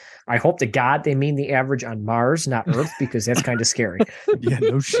second. I hope to God they mean the average on Mars, not Earth, because that's kind of scary. Yeah,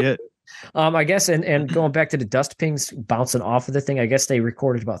 no shit. I guess, and going back to the dust pings bouncing off of the thing, I guess they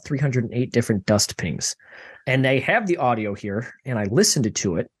recorded about 308 different dust pings. And they have the audio here, and I listened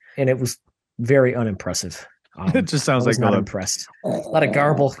to it, and it was very unimpressive. It just sounds like not impressed. A lot of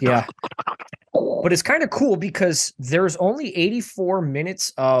garble, yeah. But it's kind of cool because there's only 84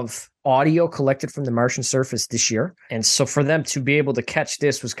 minutes of audio collected from the Martian surface this year. And so for them to be able to catch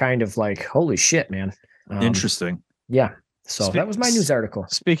this was kind of like, holy shit, man. Interesting. Yeah. So that was my news article.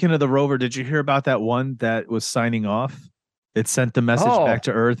 Speaking of the rover, did you hear about that one that was signing off? It sent the message back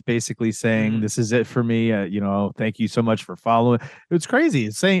to Earth, basically saying, "This is it for me. Thank you so much for following." It was crazy.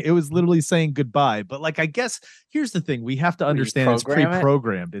 It was literally saying goodbye. But I guess here's the thing: we have to understand it's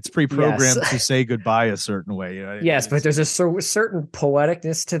pre-programmed. It's pre-programmed to say goodbye a certain way. Yes, but there's a certain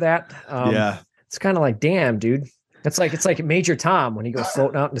poeticness to that. It's kind of like, damn, dude. It's like Major Tom when he goes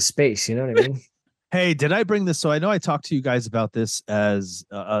floating out into space. You know what I mean? Hey, did I bring this? So I know I talked to you guys about this as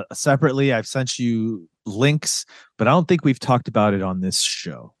separately. I've sent you links, but I don't think we've talked about it on this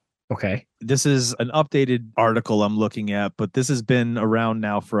show. Okay. This is an updated article I'm looking at, but this has been around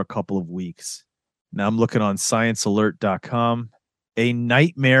now for a couple of weeks. Now I'm looking on sciencealert.com. A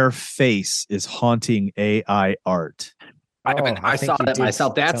nightmare face is haunting AI art. I saw that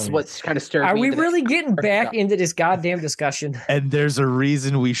myself. That's what's kind of stirred me. Are we really getting back into this goddamn discussion? And there's a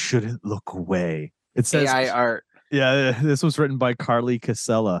reason we shouldn't look away. It says AI art. Yeah, this was written by Carly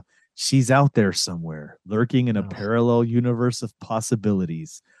Casella. She's out there somewhere, lurking in a parallel universe of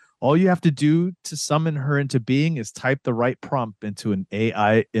possibilities. All you have to do to summon her into being is type the right prompt into an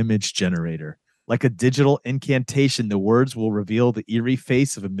AI image generator. Like a digital incantation, the words will reveal the eerie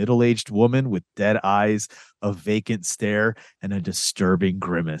face of a middle-aged woman with dead eyes, a vacant stare, and a disturbing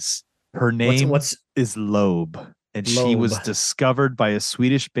grimace. Her name is Loeb, and she was discovered by a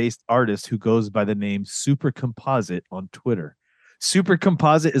Swedish-based artist who goes by the name Supercomposite on Twitter.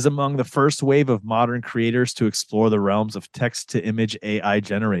 Supercomposite is among the first wave of modern creators to explore the realms of text-to-image AI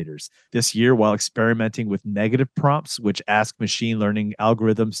generators. This year, while experimenting with negative prompts, which ask machine learning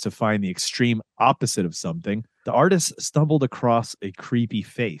algorithms to find the extreme opposite of something, the artist stumbled across a creepy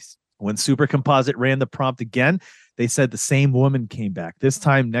face. When Supercomposite ran the prompt again, they said the same woman came back, this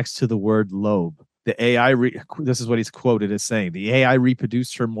time next to the word Loeb. The AI, this is what he's quoted as saying, the AI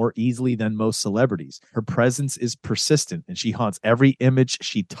reproduced her more easily than most celebrities. Her presence is persistent and she haunts every image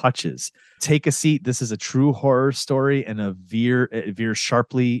she touches. Take a seat. This is a true horror story and a veer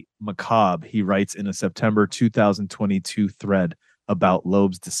sharply macabre, he writes in a September 2022 thread about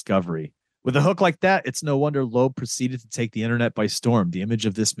Loeb's discovery. With a hook like that, it's no wonder Loeb proceeded to take the internet by storm. The image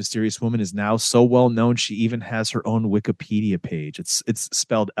of this mysterious woman is now so well known she even has her own Wikipedia page. It's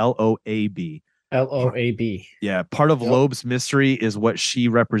spelled Loab. Loab. Yeah, part of Loeb's mystery is what she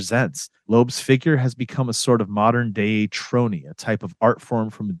represents. Loeb's figure has become a sort of modern day tronie, a type of art form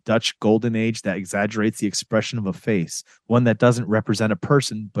from the Dutch Golden Age that exaggerates the expression of a face, one that doesn't represent a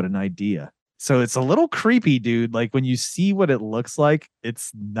person, but an idea. So it's a little creepy, dude. Like when you see what it looks like,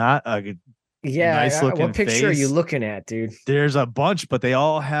 it's not a nice looking what picture are you looking at, dude? There's a bunch, but they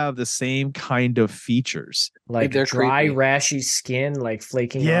all have the same kind of features. Like they're dry, creepy. rashy skin, like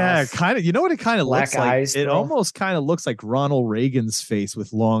flaking Yeah, off. kind of. You know what it kind of looks like? eyes, It bro. almost kind of looks like Ronald Reagan's face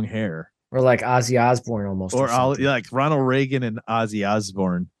with long hair. Or like Ozzy Osbourne almost. Or like Ronald Reagan and Ozzy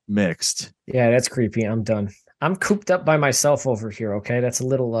Osbourne mixed. Yeah, that's creepy. I'm done. I'm cooped up by myself over here, okay? That's a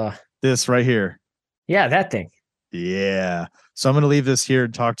little This right here. Yeah, that thing. Yeah. So I'm gonna leave this here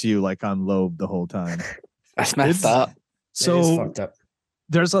and talk to you like on Loeb the whole time. That's messed up. So fucked up.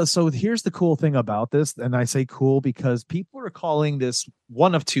 So here's the cool thing about this, and I say cool because people are calling this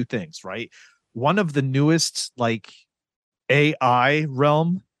one of two things, right? One of the newest like AI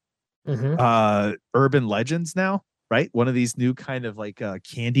realm urban legends now, right? One of these new kind of like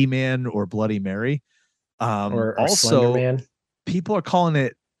Candyman or Bloody Mary. Or also Slenderman. People are calling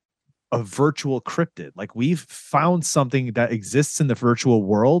it a virtual cryptid. Like we've found something that exists in the virtual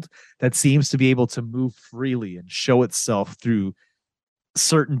world that seems to be able to move freely and show itself through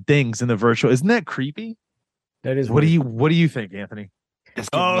certain things in the virtual. Isn't that creepy? That is. What do you think, Anthony?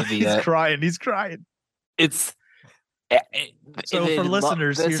 Oh, he's crying. He's crying. It's so for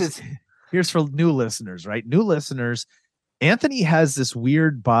listeners, here's for new listeners, right? New listeners, Anthony has this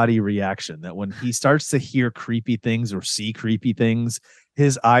weird body reaction that when he starts to hear creepy things or see creepy things,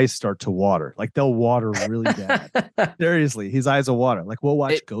 his eyes start to water. Like they'll water really bad. Seriously, his eyes will water. Like we'll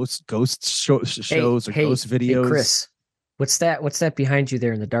watch ghost shows or ghost videos. Hey, Chris, what's that? What's that behind you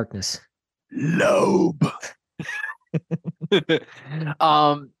there in the darkness? Loeb.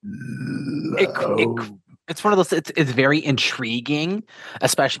 It's one of those. It's very intriguing,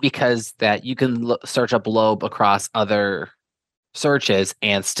 especially because that you can search up Loeb across other searches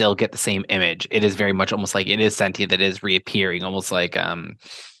and still get the same image. It is very much almost like it is sentient that is reappearing, almost like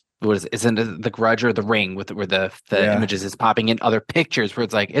isn't it the Grudge or the Ring where the images is popping in other pictures where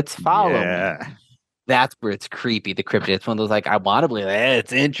it's like it's following. Yeah. That's where it's creepy. The cryptid. It's one of those like I want to believe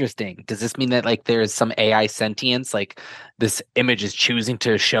it's interesting. Does this mean that like there's some AI sentience? Like this image is choosing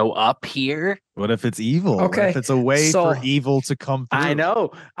to show up here? What if it's evil? Okay, what if it's a way for evil to come through? I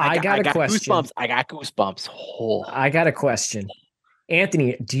know. I got a question. Goosebumps. I got goosebumps. Oh. I got a question.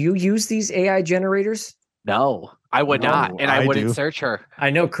 Anthony, do you use these AI generators? No, I would not, and I wouldn't search her.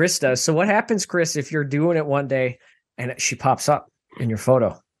 I know Chris does. So what happens, Chris, if you're doing it one day and she pops up in your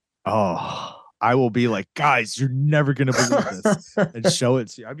photo? Oh. I will be like, guys, you're never going to believe this and show it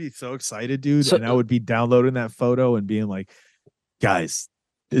to you. I'd be so excited, dude. And I would be downloading that photo and being like, guys,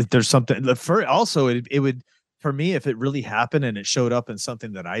 there's something. It would, for me, if it really happened and it showed up in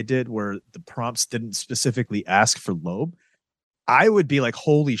something that I did where the prompts didn't specifically ask for Loeb, I would be like,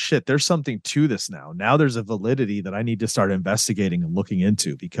 holy shit, there's something to this now. Now there's a validity that I need to start investigating and looking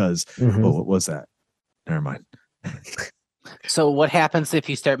into because, what was that? Never mind. So what happens if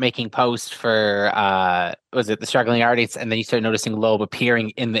you start making posts for was it the struggling artists and then you start noticing Loeb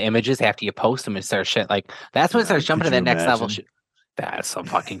appearing in the images after you post them and start shit like that's when it starts jumping to that next level shit. That's some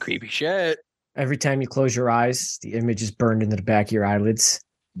fucking creepy shit. Every time you close your eyes, the image is burned into the back of your eyelids.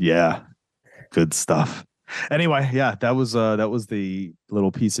 Yeah. Good stuff. Anyway, yeah, that was the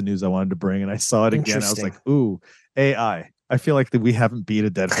little piece of news I wanted to bring, and I saw it again. I was like, ooh, AI. I feel like that we haven't beat a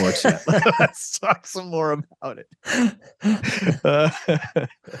dead horse yet. Let's talk some more about it.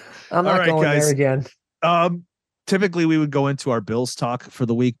 I'm not going there again. Typically we would go into our Bills talk for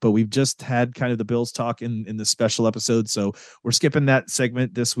the week, but we've just had kind of the Bills talk in the special episode. So we're skipping that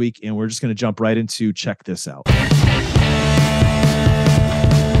segment this week and we're just going to jump right into check this out.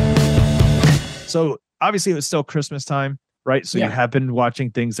 So obviously it was still Christmas time, right? So you have been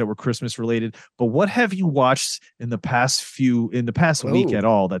watching things that were Christmas related, but what have you watched in the past week at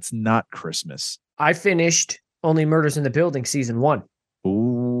all that's not Christmas? I finished Only Murders in the Building season 1.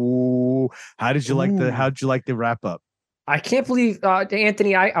 Ooh, how'd you like the wrap up? I can't believe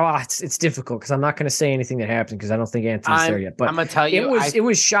Anthony. It's difficult because I'm not going to say anything that happened because I don't think Anthony's there yet. But I'm gonna tell you, it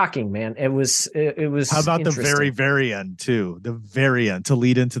was shocking, man. It was. How about the very end too? The very end to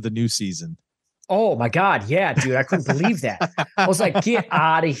lead into the new season. Oh my God, yeah, dude, I couldn't believe that. I was like, get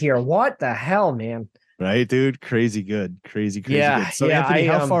out of here! What the hell, man? Right, dude, crazy good. Good. So Anthony,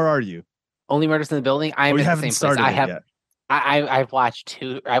 how far are you? Only Murders in the Building. I'm in the same place. I have. Yet. I've watched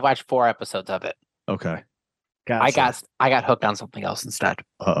 2. I watched 4 episodes of it. Okay. Gotcha. I got hooked on something else instead.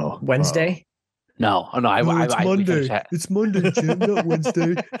 Wednesday? No. It's Monday. It's Monday, Jim, not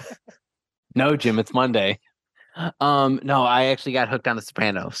Wednesday. No, Jim, it's Monday. No, I actually got hooked on The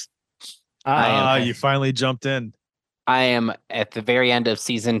Sopranos. You finally jumped in. I am at the very end of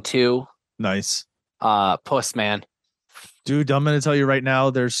season 2. Nice. Puss, man. Dude, I'm going to tell you right now,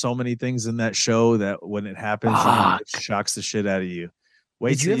 there's so many things in that show that when it happens, it shocks the shit out of you.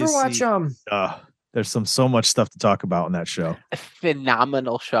 Did you ever watch there's so much stuff to talk about in that show. A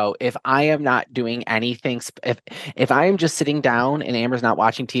phenomenal show. If I am not doing anything, if I am just sitting down and Amber's not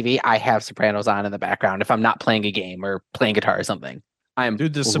watching TV, I have Sopranos on in the background. If I'm not playing a game or playing guitar or something,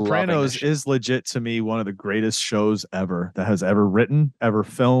 Dude, The Sopranos is legit to me one of the greatest shows ever that has ever written, ever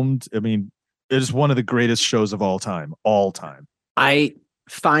filmed. I mean, it is one of the greatest shows of all time. I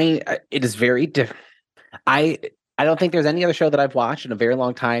find it is very different. I don't think there's any other show that I've watched in a very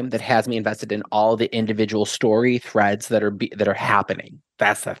long time that has me invested in all the individual story threads that are happening.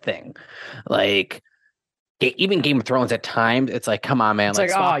 That's the thing. Like even Game of Thrones at times, it's like, come on, man, it's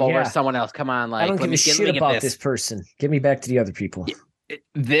like swap over someone else. Come on, like I don't give a shit about this person. Get me back to the other people.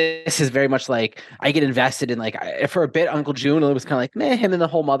 This is very much like I get invested in, like, for a bit Uncle June, it was kind of like meh, him and the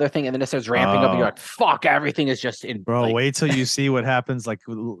whole mother thing, and then it starts ramping up and you're like, fuck, everything is just in. Bro, like, wait till you see what happens like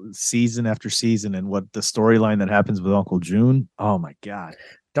season after season and what the storyline that happens with Uncle June. Oh my god.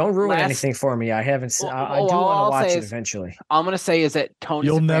 Don't ruin anything for me. I haven't seen. I do want to watch it eventually. I'm gonna say is that Tony.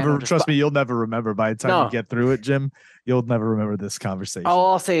 You'll never trust me. You'll never remember by the time you get through it, Jim. You'll never remember this conversation.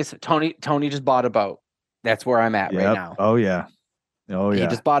 All I'll say is Tony just bought a boat. That's where I'm at right now. Oh yeah. He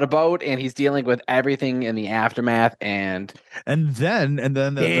just bought a boat and he's dealing with everything in the aftermath and then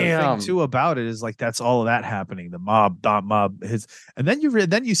the thing too about it is like that's all of that happening. The mob, and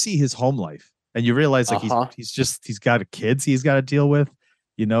then you see his home life and you realize like he's got kids he's got to deal with.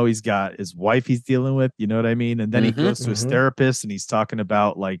 You know, he's got his wife he's dealing with, you know what I mean? And then he goes to his therapist and he's talking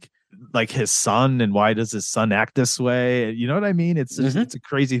about like his son and why does his son act this way? You know what I mean? It's just, it's a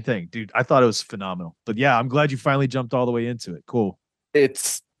crazy thing, dude. I thought it was phenomenal. But yeah, I'm glad you finally jumped all the way into it. Cool.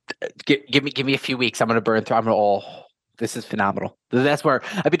 It's give me a few weeks. I'm gonna burn through. This is phenomenal. That's where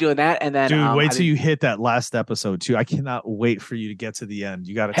I've been doing that. And then dude, wait till you hit that last episode too. I cannot wait for you to get to the end.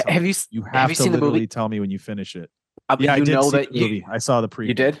 You gotta tell me. You have to seen literally the movie? Tell me when you finish it. Yeah, I did see the movie. I saw the prequel.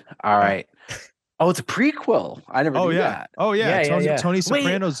 You did? All right. Oh, it's a prequel. I never knew that. Oh yeah. Tony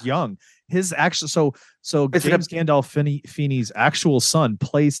Soprano's young. His actual so James Gandolfini's actual son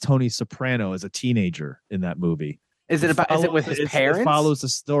plays Tony Soprano as a teenager in that movie. Is it with his parents? It follows the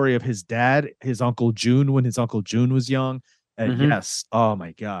story of his dad, his Uncle June when his Uncle June was young. And yes, oh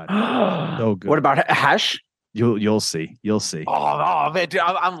my god, so good. What about Hesh? You'll see. Oh man, dude,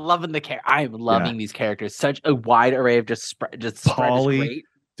 I'm loving the character. I'm loving these characters. Such a wide array of just Paulie,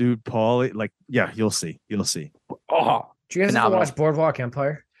 dude. Paulie, like you'll see. Oh, do you guys ever watch Boardwalk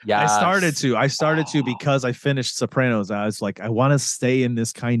Empire? Yeah, I started to because I finished Sopranos. I was like, I want to stay in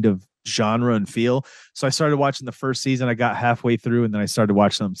this kind of genre and feel. So I started watching the first season. I got halfway through, and then I started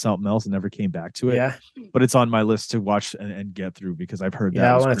watching something else and never came back to it. Yeah, but it's on my list to watch and get through because I've heard that.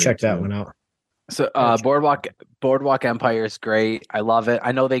 Yeah, I want to check that one out. So Boardwalk Empire is great. I love it.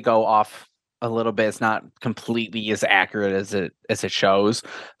 I know they go off a little bit. It's not completely as accurate as it shows.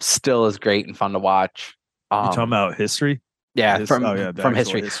 Still is great and fun to watch. You talking about history? Yeah, from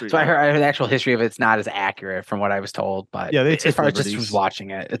history. So I heard the actual history of it's not as accurate from what I was told, but yeah, as far as just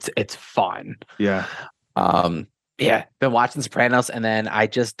watching it, it's fun. Yeah. Been watching Sopranos, and then I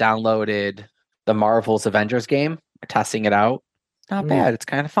just downloaded the Marvel's Avengers game, testing it out. Not bad. It's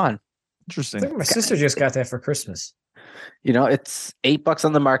kind of fun. Interesting. I think my sister just got that for Christmas. You know, it's $8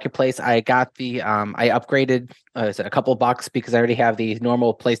 on the marketplace. I got the I upgraded a couple of bucks because I already have the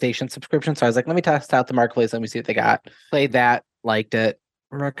normal PlayStation subscription. So I was like, let me test out the marketplace. Let me see what they got. Played that, liked it,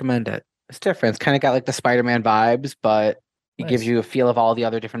 recommend it. It's different. It's kind of got like the Spider-Man vibes, but it gives you a feel of all the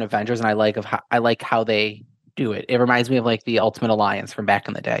other different Avengers, and I like how they do it. It reminds me of like the Ultimate Alliance from back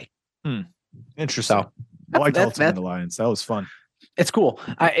in the day. Interesting. So, I liked Ultimate Alliance. That was fun. It's cool.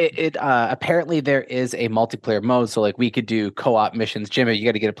 Apparently there is a multiplayer mode, so like we could do co-op missions. Jimmy, you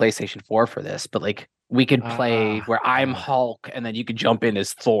got to get a PlayStation 4 for this, but like we could play where I'm Hulk and then you could jump in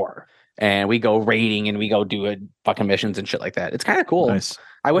as Thor and we go raiding and we go do fucking missions and shit like that. It's kind of cool. Nice.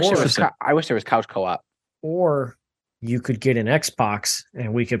 I wish there was couch co-op. Or you could get an Xbox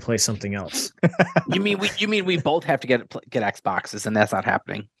and we could play something else. You mean we both have to get Xboxes and that's not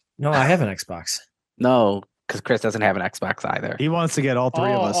happening? No, I have an Xbox. No. Because Chris doesn't have an Xbox either. He wants to get all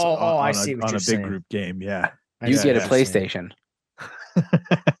three of us on a big saying. Group game. Yeah. You get a PlayStation.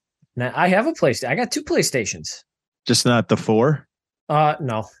 Now I have a PlayStation. I got 2 PlayStations. Just not the 4?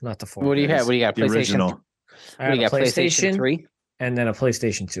 No, not the 4. What do you have? What do you got? The original. I got a PlayStation 3 and then a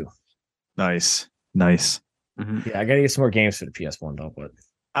PlayStation 2. Nice. Yeah, I got to get some more games for the PS1 though, but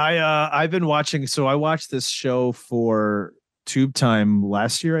I've been watching. So I watched this show for Tube Time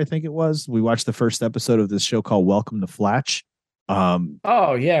last year. I think it was. We watched the first episode of this show called Welcome to Flatch.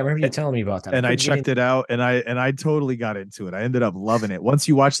 Oh yeah, I remember you telling me about that. And I checked it out, and I totally got into it. I ended up loving it. Once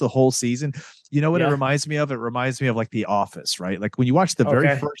you watch the whole season, you know what it reminds me of? It reminds me of like The Office, right? Like when you watch the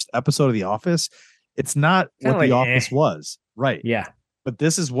very first episode of The Office, it's not kinda what The Office was, right? Yeah. But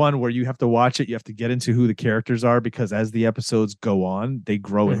this is one where you have to watch it. You have to get into who the characters are, because as the episodes go on, they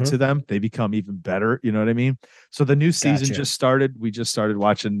grow into them. They become even better. You know what I mean? So the new season just started. We just started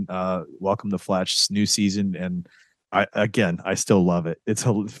watching Welcome to Flatch's new season, and I still love it.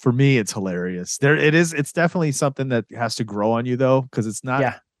 For me, it's hilarious. It's definitely something that has to grow on you though, because it's not.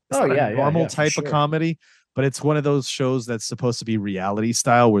 Yeah. A normal type of comedy, but it's one of those shows that's supposed to be reality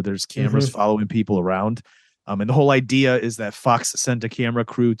style where there's cameras following people around. And the whole idea is that Fox sent a camera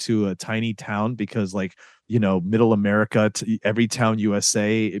crew to a tiny town because, like, you know, middle America, to every town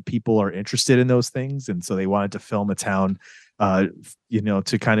USA, people are interested in those things. And so they wanted to film a town, you know,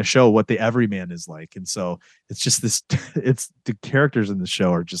 to kind of show what the everyman is like. And so it's just the characters in the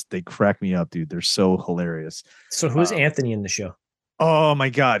show are just, they crack me up, dude. They're so hilarious. So who's Anthony in the show? Oh my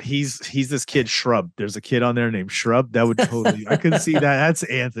God, he's this kid Shrub. There's a kid on there named Shrub. That would totally, I could see that. That's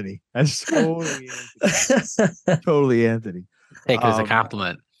Anthony. That's totally Anthony. Totally Anthony. Take it as a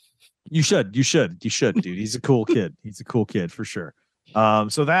compliment. You should, dude. He's a cool kid. He's a cool kid for sure.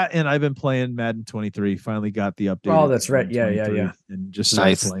 So that, and I've been playing Madden 23. Finally got the update. Oh, that's right. Yeah. And just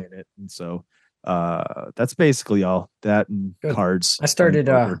started playing it. And so that's basically all that and Good. Cards. I started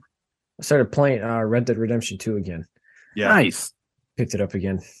playing Red Dead Redemption 2 again. Yeah. Nice. Picked it up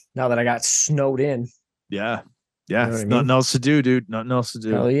again now that I got snowed in. Yeah. You know It's nothing else to do, dude. Nothing else to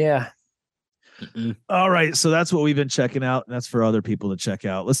do. Hell yeah. All right. So that's what we've been checking out. And that's for other people to check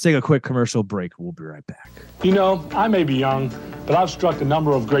out. Let's take a quick commercial break. We'll be right back. You know, I may be young, but I've struck a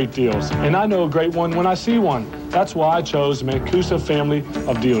number of great deals. And I know a great one when I see one. That's why I chose the Mancuso family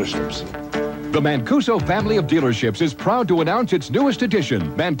of dealerships. The Mancuso family of dealerships is proud to announce its newest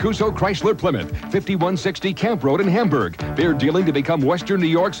addition, Mancuso Chrysler Plymouth, 5160 Camp Road in Hamburg. They're dealing to become Western New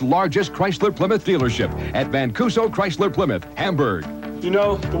York's largest Chrysler Plymouth dealership at Mancuso Chrysler Plymouth, Hamburg. You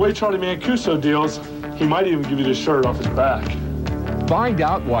know, the way Charlie Mancuso deals, he might even give you the shirt off his back. Find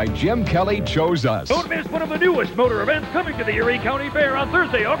out why Jim Kelly chose us. Don't miss one of the newest motor events coming to the Erie County Fair on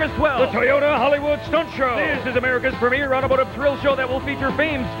Thursday, August 12th. The Toyota Hollywood Stunt Show. This is America's premier automotive thrill show that will feature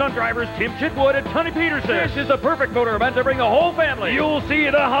famed stunt drivers Tim Chitwood and Tony Peterson. This is the perfect motor event to bring the whole family. You'll see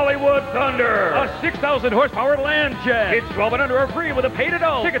the Hollywood Thunder, a 6,000 horsepower land jet. Kids 12 and under are free with a paid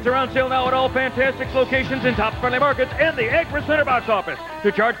adult. Tickets are on sale now at all Fantastics locations in Top Friendly Markets and the Agri Center box office.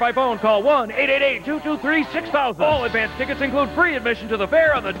 To charge by phone, call 1-888-223-6000. All advance tickets include free admission to the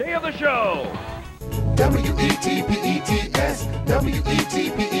fair on the day of the show. WETPETS,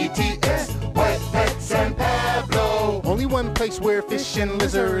 WETPETS, Wet Pets and Pablo. Only one place where fish and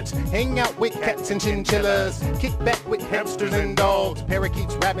lizards hang out with cats and chinchillas, kick back with hamsters and dogs,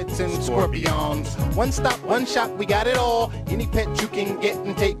 parakeets, rabbits, and scorpions. One stop, one shop, we got it all. Any pet you can get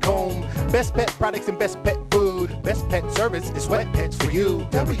and take home. Best pet products and best pet food. Best pet service is Wet Pets for you.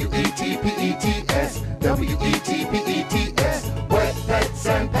 WETPETS, WETPETS, Wet Pets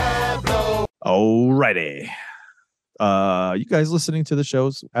and Pablo. Alrighty. You guys listening to the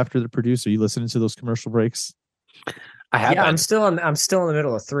shows after the produce? Are you listening to those commercial breaks? I have. Yeah, I'm still in the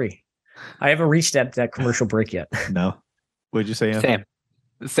middle of 3. I haven't reached that commercial break yet. No. What'd you say, Anthony?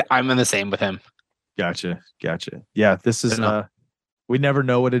 Same. I'm in the same with him. Gotcha. Yeah, this is we never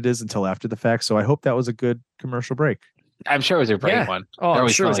know what it is until after the fact. So I hope that was a good commercial break. I'm sure it was a great one. Oh, I'm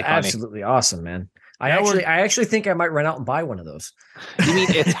sure it was absolutely awesome, man. I actually think I might run out and buy one of those. You mean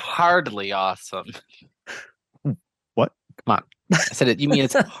it's hardly awesome? What? Come on. I said it. You mean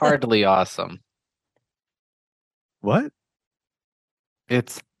it's hardly awesome? What?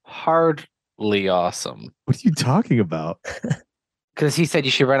 It's hardly awesome. What are you talking about? Because he said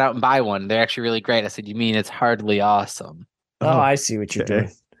you should run out and buy one. They're actually really great. I said, you mean it's hardly awesome? Oh, I see what you're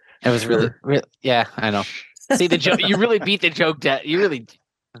doing. It was really, yeah, I know. See the joke. You really beat the joke. Dead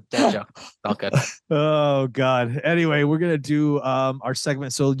joke. All good. Oh God. Anyway, we're gonna do our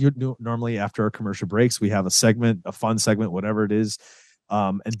segment. So normally after our commercial breaks, we have a segment, a fun segment, whatever it is.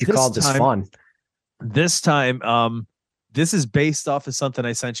 And you called this fun. This time, this is based off of something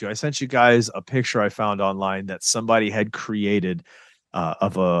I sent you. I sent you guys a picture I found online that somebody had created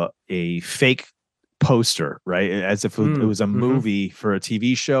of a fake poster, right? As if it was a movie for a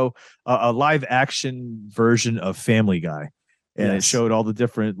TV show, a live action version of Family Guy. And it showed all the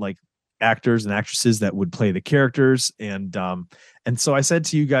different like actors and actresses that would play the characters. And so I said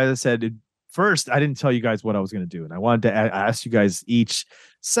to you guys, I said, first, I didn't tell you guys what I was going to do. And I wanted to ask you guys each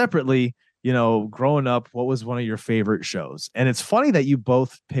separately, growing up, what was one of your favorite shows? And it's funny that you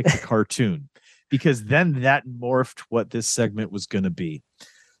both picked a cartoon because then that morphed what this segment was going to be.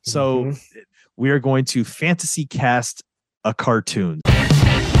 So we are going to fantasy cast a cartoon.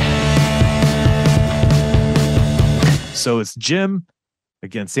 So it's Jim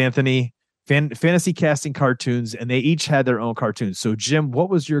against Anthony, fantasy casting cartoons, and they each had their own cartoons. So Jim, what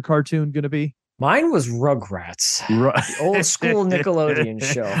was your cartoon going to be? Mine was Rugrats, the old school Nickelodeon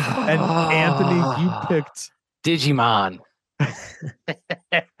show. And Anthony, you picked Digimon.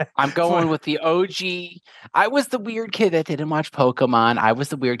 I'm going with the OG. I was the weird kid that didn't watch Pokemon. I was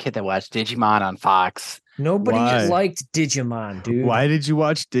the weird kid that watched Digimon on Fox. Nobody liked Digimon, dude. Why did you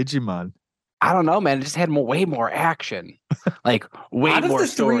watch Digimon? I don't know, man. It just had way more action, like way Out of more the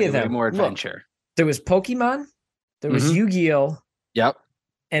story, three of them, way more adventure. Look, there was Pokemon, there was Yu-Gi-Oh. Yep.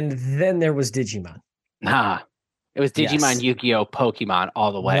 And then there was Digimon. Nah. It was Digimon, Yu-Gi-Oh, Pokemon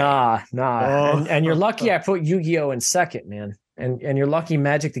all the way. Nah. Oh. And you're lucky I put Yu-Gi-Oh in second, man. And you're lucky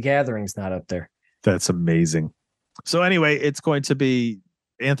Magic the Gathering's not up there. That's amazing. So anyway, it's going to be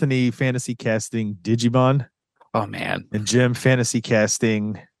Anthony fantasy casting Digimon. Oh, man. And Jim fantasy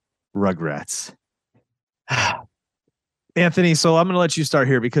casting Rugrats. Anthony, so I'm going to let you start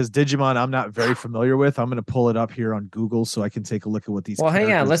here because Digimon I'm not very familiar with. I'm going to pull it up here on Google so I can take a look at what these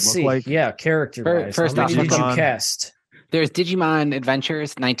hang on, let's see. Like. Yeah, character-wise. First How off, many did you cast? There's Digimon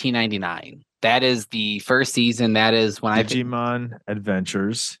Adventures 1999. That is the first season. That is when Digimon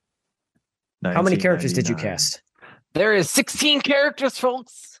Adventures. How many characters did you cast? There is 16 characters,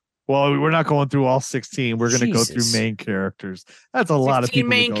 folks. Well, we're not going through all 16. We're going to go through main characters. That's a lot of people. 16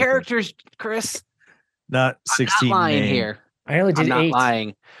 main characters, Chris. Not 16. I'm not lying main. here. I only did 8. I'm not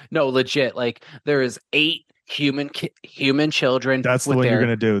lying. No, legit. Like there is 8 human children. That's the one you're going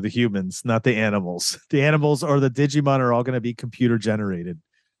to do. The humans, not the animals. The animals or the Digimon are all going to be computer generated.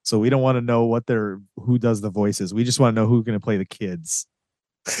 So we don't want to know who does the voices. We just want to know who's going to play the kids.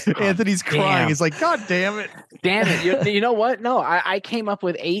 Anthony's crying. He's like, God damn it. Damn it. You know what? No, I came up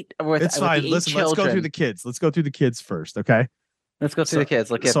with 8. It's fine. Listen, let's go through the kids. Let's go through the kids first. Okay. Let's go through the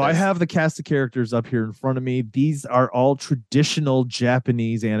kids. Look at I have the cast of characters up here in front of me. These are all traditional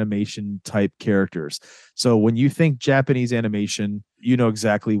Japanese animation type characters. So when you think Japanese animation, you know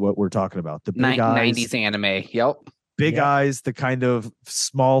exactly what we're talking about. The big eyes, 90s anime. Yep. Big eyes, the kind of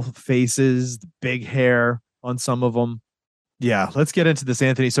small faces, the big hair on some of them. Yeah, let's get into this,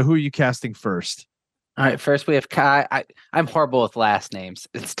 Anthony. So who are you casting first? All right, first we have Kai. I'm horrible with last names.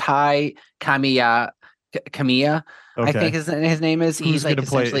 It's Tai Kamiya. Okay. I think his name is. He's like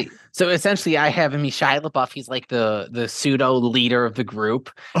essentially I have him. He's Shia LaBeouf. He's like the pseudo leader of the group.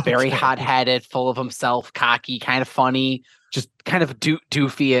 Very hot-headed, full of himself, cocky, kind of funny, just kind of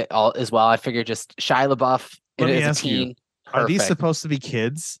doofy as well. I figured just Shia LaBeouf as a teen. Are these supposed to be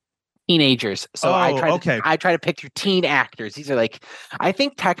kids? Teenagers. So I try to picture teen actors. These are like, I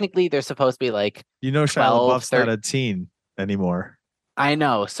think technically they're supposed to be like, Shia LaBeouf's not a teen anymore. I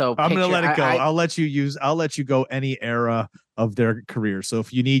know. So I'm going to let it go. I'll let you go any era of their career. So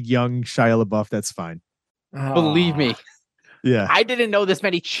if you need young Shia LaBeouf, that's fine. Believe me. Yeah. I didn't know this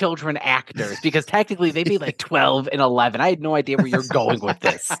many children actors because technically they'd be like 12 and 11. I had no idea where you're going with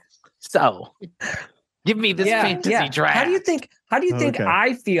this. So give me this fantasy draft. How do you think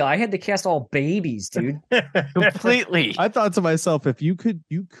I feel? I had to cast all babies, dude. Completely. I thought to myself, if you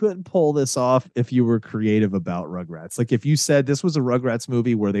couldn't pull this off if you were creative about Rugrats. Like if you said this was a Rugrats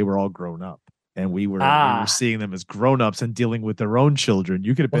movie where they were all grown up and we were seeing them as grown-ups and dealing with their own children,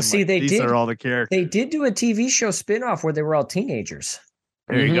 you could have been these are all the characters. They did do a TV show spinoff where they were all teenagers.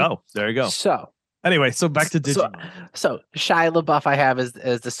 There you go. So anyway, so back to Digimon. So Shia LaBeouf I have as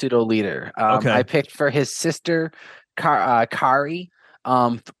the pseudo leader. I picked for his sister Kari,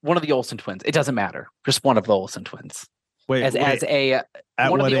 one of the Olsen twins. It doesn't matter. Just one of the Olsen twins. One of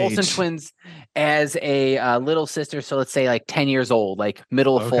the Olsen twins as a little sister. So let's say like 10 years old, like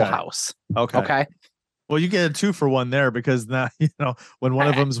middle of Full House. Okay. Well, you get a 2-for-1 there because now, when one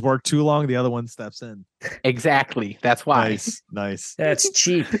of them's worked too long, the other one steps in. Exactly. That's why. Nice. That's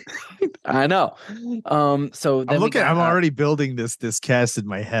cheap. I know. So then I'm already building this cast in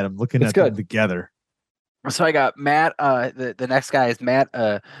my head. I'm looking at them together. So I got Matt. The next guy is Matt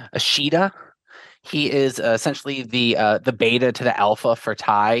Ashita. He is essentially the beta to the alpha for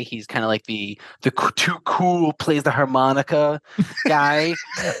Tai. He's kind of like the too cool, plays the harmonica guy.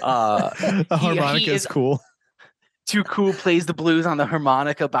 The harmonica is cool. Too cool, plays the blues on the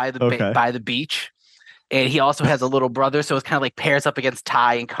harmonica by the beach. And he also has a little brother, so it's kind of like pairs up against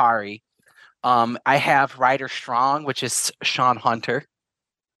Tai and Kari. I have Ryder Strong, which is Sean Hunter.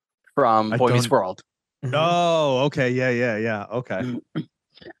 from Boy Meets World. Oh, okay. Yeah. Okay.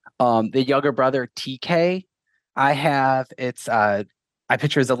 The younger brother, TK, I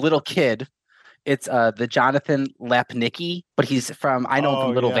picture as a little kid. It's the Jonathan Lapnicki, but he's from I Know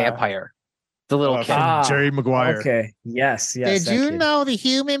the Little Vampire. The little kid. From Jerry Maguire. Okay. Yes. Did you know the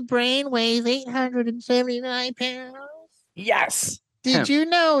human brain weighs 879 pounds? Yes. Did you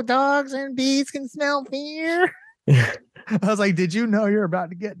know dogs and bees can smell fear? I was like, did you know you're about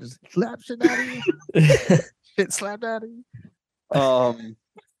to get just slap shit out of you? Shit slapped out of you.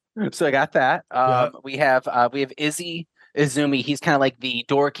 So I got that. We have Izzy Izumi. He's kind of like the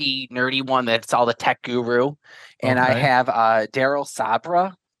dorky, nerdy one that's all the tech guru. And I have Daryl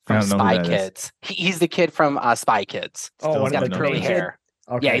Sabra from Spy Kids. He's the kid from Spy Kids. Oh, he's got the curly hair.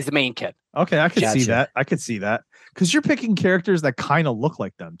 Okay. Yeah, he's the main kid. Okay, I could see that. I could see that. Because you're picking characters that kind of look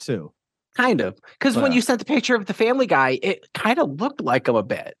like them too. Kind of. Because when you sent the picture of the Family Guy, it kind of looked like him a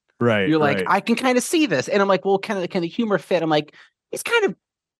bit. Right. You're like, I can kind of see this. And I'm like, well, can the humor fit? I'm like, he's kind of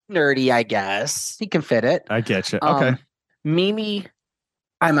nerdy, I guess. He can fit it. I get you. Okay. Mimi,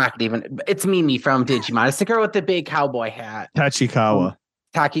 I'm not even. It's Mimi from Digimon. It's the girl with the big cowboy hat. Tachikawa.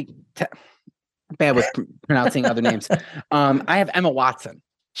 Bad with pronouncing other names. I have Emma Watson.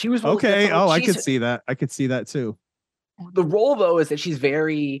 She was really okay. Oh, I could see that. I could see that too. The role though is that she's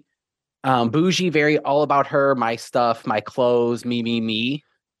very bougie, very all about her, my stuff, my clothes, me.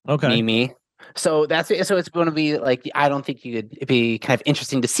 Okay. Me. So it's going to be like, I don't think it'd be kind of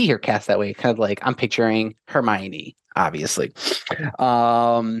interesting to see her cast that way. Kind of like I'm picturing Hermione, obviously.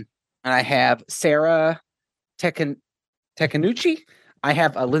 And I have Sarah Takanuchi. I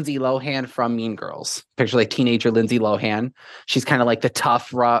have a Lindsay Lohan from Mean Girls. Picture like teenager Lindsay Lohan. She's kind of like the tough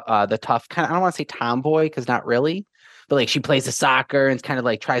kind of, I don't want to say tomboy because not really, but like she plays the soccer and kind of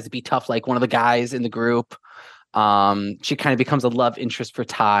like tries to be tough like one of the guys in the group. She kind of becomes a love interest for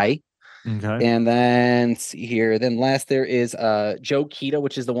Ty. Okay. And then see here. Then last there is Joe Kita,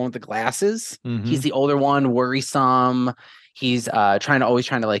 which is the one with the glasses. Mm-hmm. He's the older one, worrisome. He's trying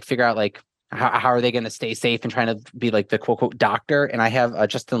to like figure out like how are they going to stay safe and trying to be like the quote unquote doctor. And I have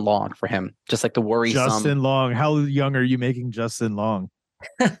Justin Long for him, just like the worrisome. Justin Long. How young are you making Justin Long?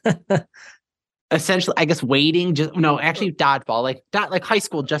 Essentially, I guess actually dodgeball, like high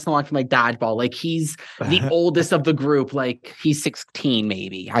school. Justin Long from like dodgeball. Like he's the oldest of the group. Like he's 16,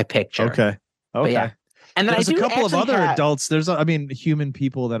 maybe. I picture. Okay. But yeah. And then there's a couple of other adults. There's, human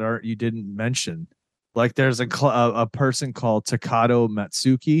people that you didn't mention. Like there's a person called Takato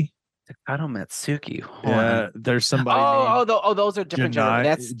Matsuki. Takato Matsuki. There's somebody. Those are different.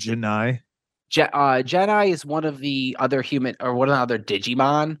 That's Janai. Jedi is one of the other human or one of the other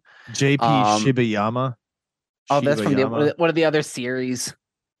Digimon. JP Shibayama. Oh, that's from one of the other series.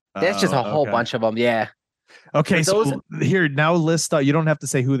 That's just a whole bunch of them. Yeah. Okay, so here now list. You don't have to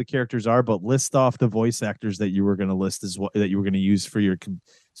say who the characters are, but list off the voice actors that you were going to list as that you were going to use for your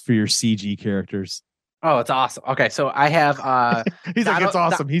CG characters. Oh, it's awesome. Okay, so I have. He's like, it's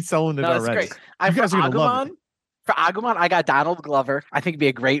awesome. He's selling it already. Great. You guys are gonna love it. For Agumon, I got Donald Glover. I think it'd be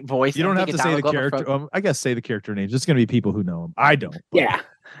a great voice. You don't have to say the character. I guess say the character names. It's going to be people who know him. I don't. But. Yeah.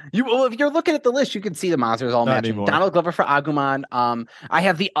 If you're looking at the list, you can see the monsters all matching. Donald Glover for Agumon. I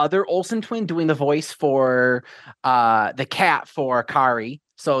have the other Olsen twin doing the voice for the cat for Kari.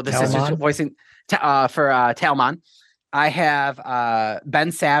 So the sister's voicing for Talmon. I have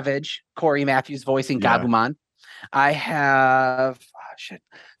Ben Savage, Corey Matthews voicing Gabumon. I have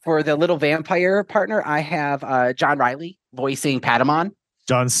for the little vampire partner. I have John Riley voicing Patamon.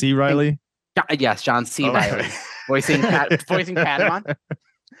 John C. Riley. Yes, John C. Riley voicing Patamon.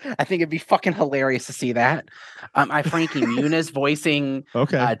 I think it'd be fucking hilarious to see that. I Frankie Muniz voicing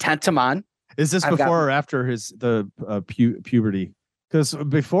Tentamon. Is this before or after the puberty? Because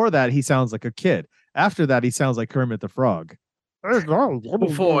before that he sounds like a kid. After that he sounds like Kermit the Frog. Before.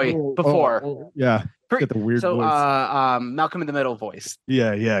 Yeah. Get the weird voice. Malcolm in the Middle voice.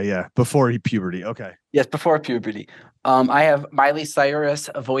 Yeah. Before puberty. Okay. Yes, before puberty. I have Miley Cyrus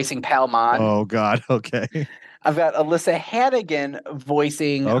voicing Palmon. Oh God. Okay. I've got Alyssa Hannigan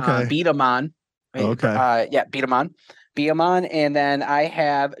voicing Beatamon. Beatamon. Beatamon. And then I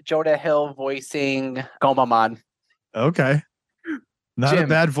have Jonah Hill voicing Gomamon. Okay. Not a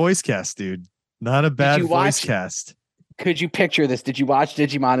bad voice cast, dude. Not a bad voice cast. Could you picture this? Did you watch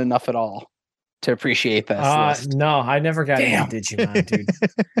Digimon enough at all to appreciate this list? No, I never got into Digimon, dude.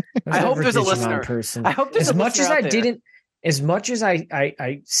 I hope there's a listener. Person. I hope there's as much as I didn't, as much as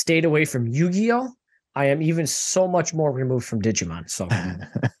I stayed away from Yu-Gi-Oh, I am even so much more removed from Digimon. So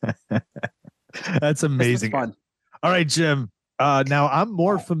that's amazing. Fun. All right, Jim. Now I'm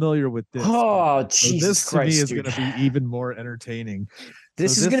more familiar with this. Oh, Jesus this Christ, to me is going to be even more entertaining.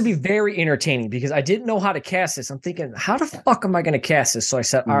 This is going to be very entertaining because I didn't know how to cast this. I'm thinking, how the fuck am I going to cast this? So I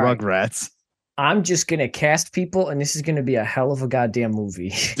said, all right, Rugrats. I'm just going to cast people, and this is going to be a hell of a goddamn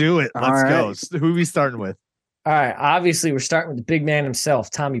movie. Do it. Let's go. Who are we starting with? All right. Obviously, we're starting with the big man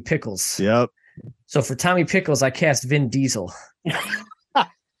himself, Tommy Pickles. Yep. So for Tommy Pickles, I cast Vin Diesel. Yes.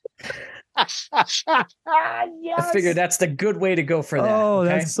 I figured that's the good way to go for that. Oh, okay?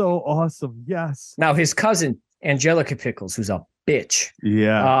 that's so awesome. Yes. Now, his cousin, Angelica Pickles, who's a bitch.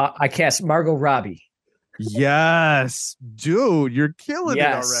 Yeah. I cast Margot Robbie. Yes. Dude, you're killing it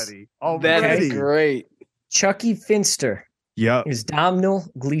already. That is great. Chucky Finster. Yeah. Is Domhnall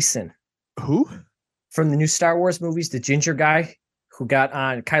Gleeson. Who? From the new Star Wars movies, the ginger guy who got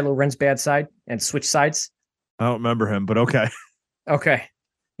on Kylo Ren's bad side and switched sides. I don't remember him, but okay. Okay.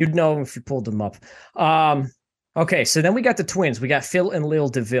 You'd know him if you pulled them up. Okay, so then we got the twins. We got Phil and Lil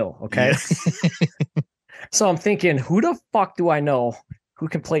DeVille, okay? Yeah. So I'm thinking, who the fuck do I know who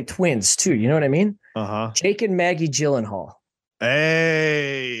can play twins too? You know what I mean? Uh-huh. Jake and Maggie Gyllenhaal.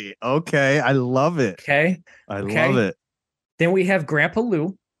 Hey, okay. I love it. Okay. I love it. Then we have Grandpa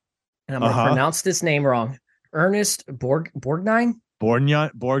Lou, and I'm going to pronounce this name wrong. Ernest Borgnine?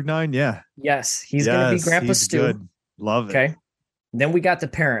 Borgnine, yeah. Yes, he's going to be Grandpa Stu. Good. Love it. Okay. Then we got the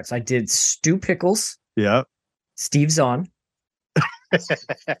parents. I did Stu Pickles. Yep. Steve Zahn.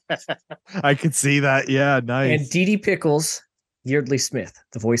 I could see that. Yeah, nice. And Dee Dee Pickles, Yeardley Smith,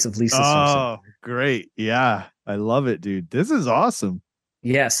 the voice of Lisa Simpson. Oh, great. Yeah. I love it, dude. This is awesome.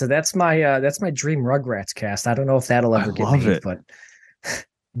 Yeah, so that's my dream Rugrats cast. I don't know if that'll ever get made, but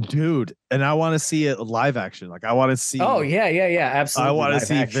dude, and I want to see it live action. Like I want to see. Oh yeah, absolutely. I want to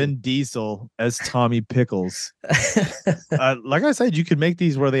see Vin Diesel as Tommy Pickles. Like I said, you could make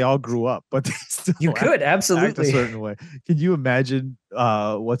these where they all grew up, but they still you could absolutely act a certain way. Can you imagine?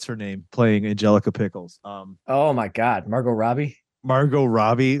 What's her name playing Angelica Pickles? Oh my God, Margot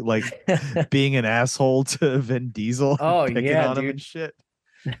Robbie, like being an asshole to Vin Diesel. Oh picking yeah, on dude. him and shit.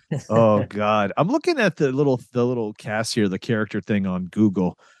 Oh God, I'm looking at the little cast here, the character thing on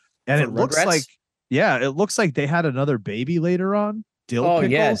Google, and it looks like they had another baby later on. Dill. Oh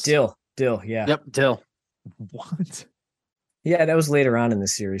Pickles? yeah, Dill. Yeah. Yep, Dill. What? Yeah, that was later on in the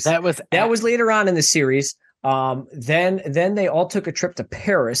series. That was later on in the series. Then they all took a trip to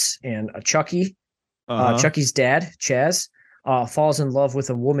Paris, and Chucky's dad, Chaz, falls in love with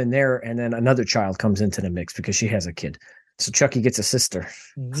a woman there, and then another child comes into the mix because she has a kid. So Chucky gets a sister.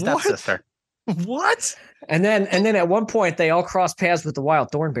 Stepsister. What? And then at one point they all cross paths with the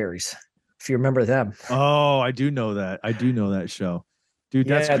Wild Thornberrys, if you remember them. Oh, I do know that. show. Dude,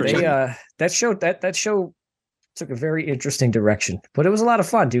 that's crazy. That show took a very interesting direction. But it was a lot of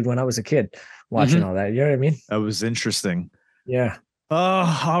fun, dude, when I was a kid watching all that. You know what I mean? That was interesting. Yeah.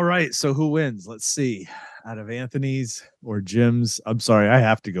 Oh, all right. So who wins? Let's see. Out of Anthony's or Jim's? I'm sorry, I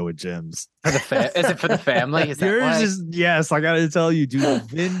have to go with Jim's. Is it for the family? Is that Yours is yes. I got to tell you, dude.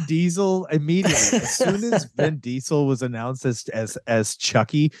 Vin Diesel immediately. As soon as Vin Diesel was announced as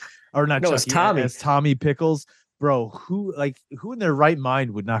Chucky, or not Chucky, as Tommy Pickles, bro. Who in their right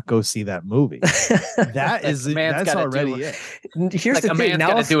mind would not go see that movie? That's already it. Here's the thing. A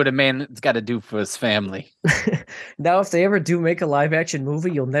man's got to do what a man's got to do for his family. Now, if they ever do make a live action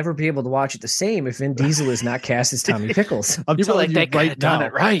movie, you'll never be able to watch it the same if Vin Diesel is not cast as Tommy Pickles. I'm telling you right now, done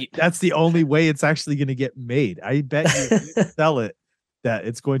it right. That's the only way it's actually going to get made. I bet you sell it that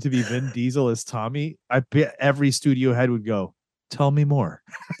it's going to be Vin Diesel as Tommy. I bet every studio head would go, tell me more.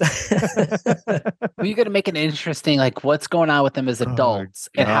 Well, you got to make it interesting, like what's going on with them as adults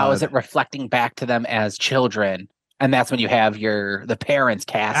and how is it reflecting back to them as children? And that's when you have the parents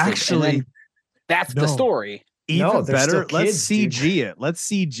casted. Actually, that's the story. Even better, let's CG it. Let's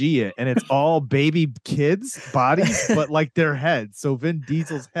CG it, and it's all baby kids' bodies, but like their heads. So Vin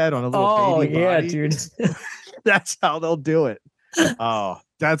Diesel's head on a little baby body. Dude. That's how they'll do it. Oh,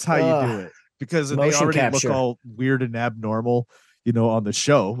 that's how you do it. Because they already look all weird and abnormal, on the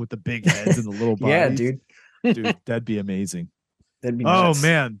show with the big heads and the little bodies. Yeah, dude. Dude, that'd be amazing. That'd be nuts. Oh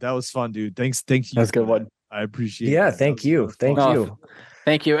man, that was fun, dude. Thank you. That's a good one. I appreciate it. Yeah, thank you. Thank you.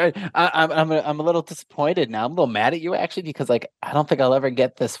 Thank you. I'm a little disappointed now. I'm a little mad at you actually because I don't think I'll ever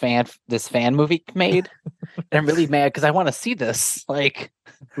get this fan movie made. And I'm really mad because I want to see this. Like,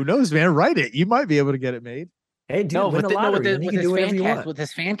 who knows, man? Write it. You might be able to get it made. Hey, dude, win the lottery. With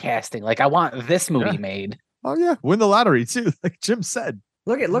this fan casting. Like, I want this movie made. Oh yeah, win the lottery too, like Jim said.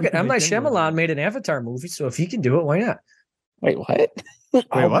 Look at M. Night Shyamalan made an Avatar movie, so if he can do it, why not? Wait, what?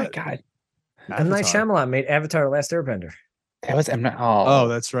 My God. M. Night Shyamalan made Avatar: The Last Airbender. That was M. Night. Oh,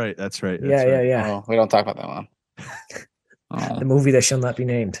 that's right. Yeah. Oh, we don't talk about that one. The movie that shall not be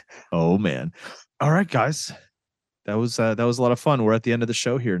named. Oh man. All right, guys. that was a lot of fun. We're at the end of the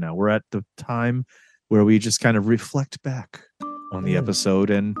show here now. We're at the time where we just kind of reflect back on the episode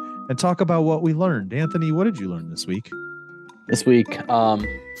and talk about what we learned. Anthony, what did you learn this week? This week, I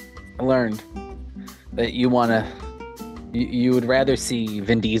learned that you would rather see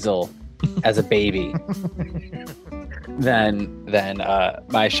Vin Diesel as a baby than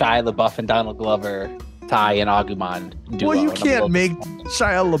my Shia LaBeouf and Donald Glover, Ty and Agumon duo. Well, you can't make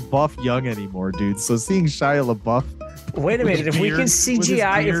Shia LaBeouf young anymore, dude. So seeing Shia LaBeouf. Wait a minute. If we can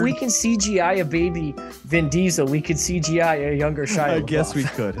CGI a baby Vin Diesel, we could CGI a younger Shia LaBeouf. I guess we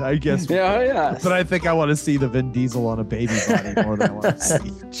could. Yeah. But I think I want to see the Vin Diesel on a baby body more than I want to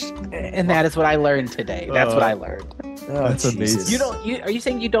see. And that is what I learned today. That's what I learned. Oh, that's Jesus. amazing. Are you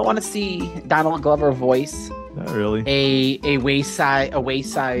saying you don't want to see Donald Glover voice Not really. a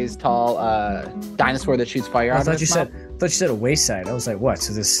waist-size tall dinosaur that shoots fire? I thought you said a wayside. I was like, what?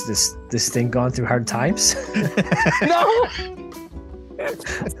 So this thing gone through hard times? No.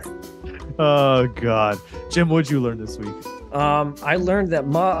 Oh God, Jim, what'd you learn this week? I learned that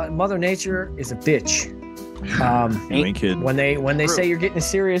Mother Nature is a bitch. You ain't kidding. When they say you're getting a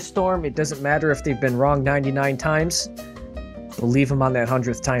serious storm, it doesn't matter if they've been wrong 99 times. Believe them on that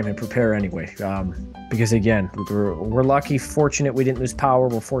 100th time and prepare anyway. Because again, we're lucky, fortunate we didn't lose power.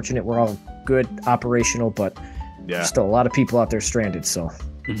 We're fortunate we're all good, operational, but still a lot of people out there stranded. So.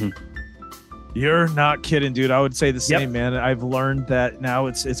 Mm-hmm. You're not kidding, dude. I would say the same, man. I've learned that now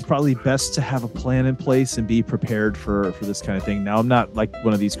it's probably best to have a plan in place and be prepared for this kind of thing. Now, I'm not like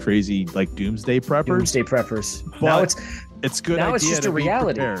one of these crazy like doomsday preppers. But now it's good. Now it's just a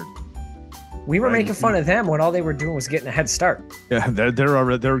reality. We were making fun of them when all they were doing was getting a head start. Yeah, they're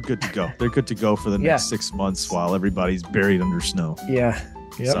good to go. They're good to go for the next 6 months while everybody's buried under snow. Yeah.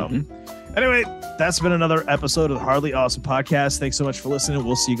 Yep. So, anyway, that's been another episode of the Hardly Awesome Podcast. Thanks so much for listening.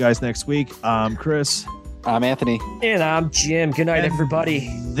 We'll see you guys next week. I'm Chris. I'm Anthony. And I'm Jim. Good night,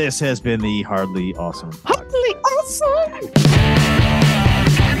 everybody. This has been the Hardly Awesome Podcast.